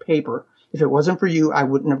write a paper. If it wasn't for you, I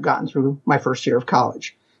wouldn't have gotten through my first year of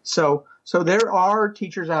college. So there are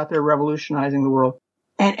teachers out there revolutionizing the world.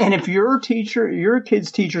 And if your teacher, your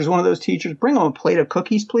kid's teacher is one of those teachers, bring them a plate of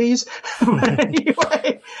cookies, please. But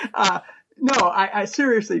anyway, no, I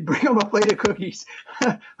seriously, bring them a plate of cookies.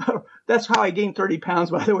 That's how I gained 30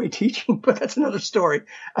 pounds, by the way, teaching, but that's another story.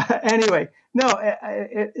 Anyway, no,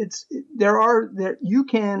 you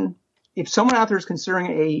can, if someone out there is considering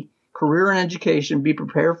a career in education, be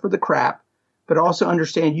prepared for the crap, but also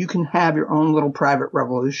understand you can have your own little private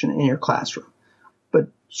revolution in your classroom. But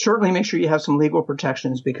certainly make sure you have some legal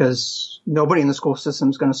protections, because nobody in the school system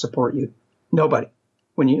is going to support you. Nobody.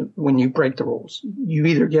 When you break the rules, you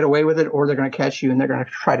either get away with it or they're going to catch you and they're going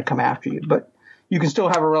to try to come after you. But you can still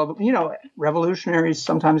have revolutionaries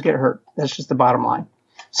sometimes get hurt. That's just the bottom line.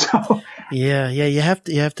 So yeah, you have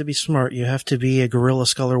to be smart. You have to be a guerrilla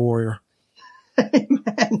scholar warrior.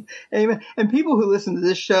 Amen. And people who listen to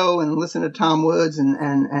this show and listen to Tom Woods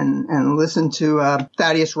and listen to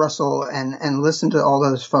Thaddeus Russell and listen to all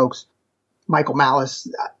those folks, Michael Malice,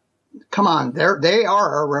 come on, they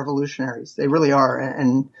are our revolutionaries. They really are.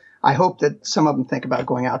 And I hope that some of them think about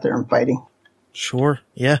going out there and fighting. Sure.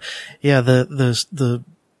 Yeah. The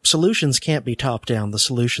solutions can't be top down. The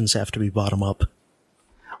solutions have to be bottom up.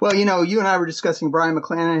 Well, you and I were discussing Brian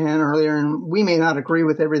McClanahan earlier, and we may not agree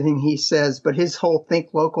with everything he says, but his whole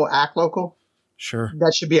think local, act local. Sure.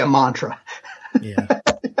 That should be a mantra. Yeah.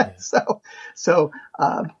 So,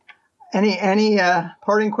 any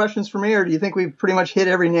parting questions for me, or do you think we've pretty much hit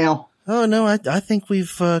every nail? Oh, no, I think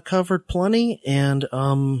we've covered plenty. And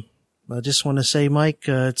I just want to say, Mike,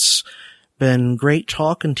 it's been great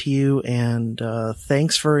talking to you, and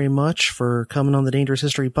thanks very much for coming on the Dangerous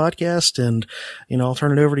History podcast. And I'll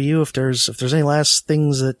turn it over to you if there's any last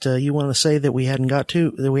things that you want to say that we hadn't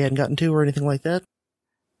gotten to, or anything like that.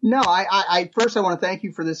 No, I first want to thank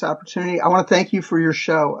you for this opportunity. I want to thank you for your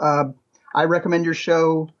show. I recommend your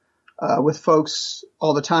show with folks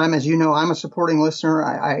all the time. As you know, I'm a supporting listener.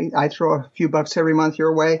 I throw a few bucks every month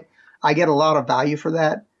your way. I get a lot of value for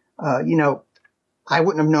that. I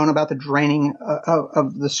wouldn't have known about the draining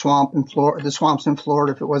of the swamps in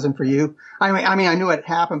Florida if it wasn't for you. I mean, I knew it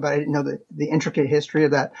happened, but I didn't know the intricate history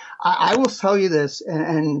of that. I will tell you this,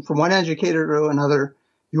 and from one educator to another,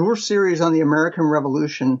 your series on the American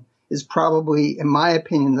Revolution is probably, in my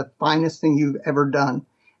opinion, the finest thing you've ever done.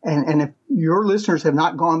 And if your listeners have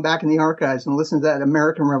not gone back in the archives and listened to that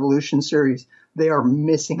American Revolution series, they are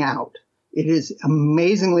missing out. It is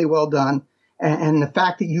amazingly well done. And the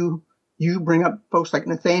fact that you bring up folks like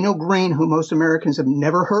Nathaniel Green, who most Americans have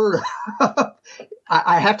never heard of,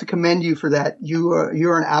 I have to commend you for that.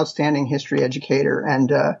 You're an outstanding history educator,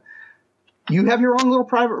 and you have your own little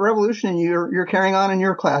private revolution, and you're carrying on in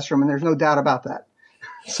your classroom, and there's no doubt about that.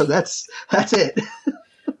 So that's it.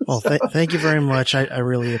 Well, thank you very much. I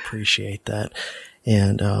really appreciate that.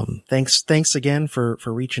 And thanks again for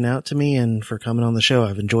reaching out to me and for coming on the show.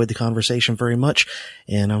 I've enjoyed the conversation very much,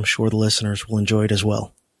 and I'm sure the listeners will enjoy it as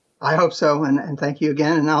well. I hope so, and thank you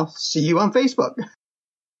again, and I'll see you on Facebook.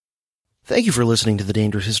 Thank you for listening to the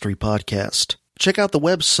Dangerous History Podcast. Check out the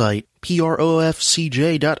website,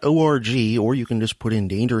 profcj.org, or you can just put in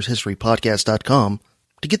dangeroushistorypodcast.com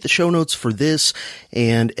to get the show notes for this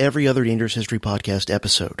and every other Dangerous History Podcast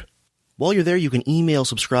episode. While you're there, you can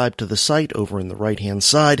subscribe to the site over in the right-hand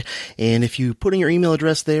side, and if you put in your email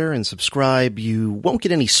address there and subscribe, you won't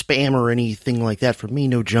get any spam or anything like that from me,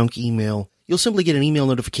 no junk email. You'll simply get an email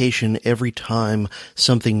notification every time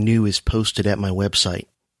something new is posted at my website.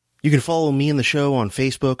 You can follow me and the show on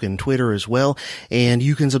Facebook and Twitter as well, and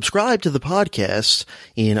you can subscribe to the podcast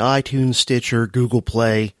in iTunes, Stitcher, Google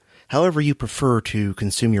Play, however you prefer to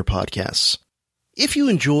consume your podcasts. If you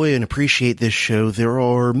enjoy and appreciate this show, there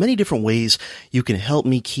are many different ways you can help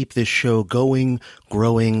me keep this show going,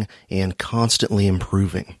 growing, and constantly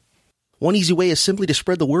improving. One easy way is simply to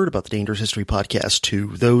spread the word about the Dangerous History Podcast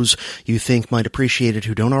to those you think might appreciate it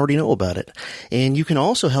who don't already know about it. And you can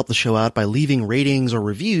also help the show out by leaving ratings or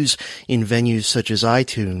reviews in venues such as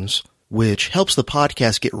iTunes, which helps the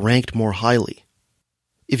podcast get ranked more highly.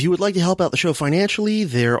 If you would like to help out the show financially,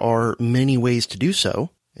 there are many ways to do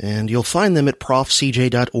so, and you'll find them at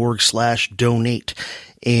profcj.org/donate.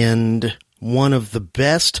 And one of the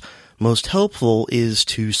best, most helpful is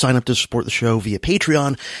to sign up to support the show via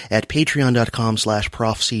Patreon at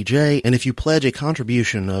patreon.com/profcj. And if you pledge a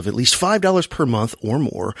contribution of at least $5 per month or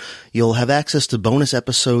more, you'll have access to bonus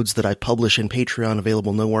episodes that I publish in Patreon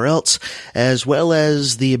available nowhere else, as well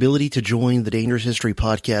as the ability to join the Dangerous History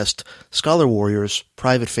Podcast Scholar Warriors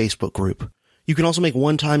private Facebook group. You can also make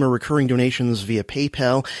one-time or recurring donations via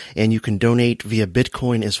PayPal, and you can donate via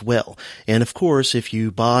Bitcoin as well. And of course, if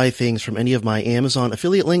you buy things from any of my Amazon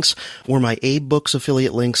affiliate links or my AbeBooks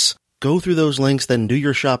affiliate links, go through those links, then do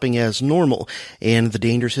your shopping as normal, and the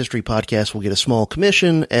Dangerous History Podcast will get a small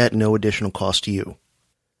commission at no additional cost to you.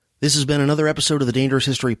 This has been another episode of the Dangerous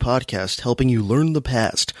History Podcast, helping you learn the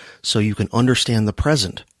past so you can understand the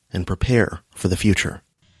present and prepare for the future.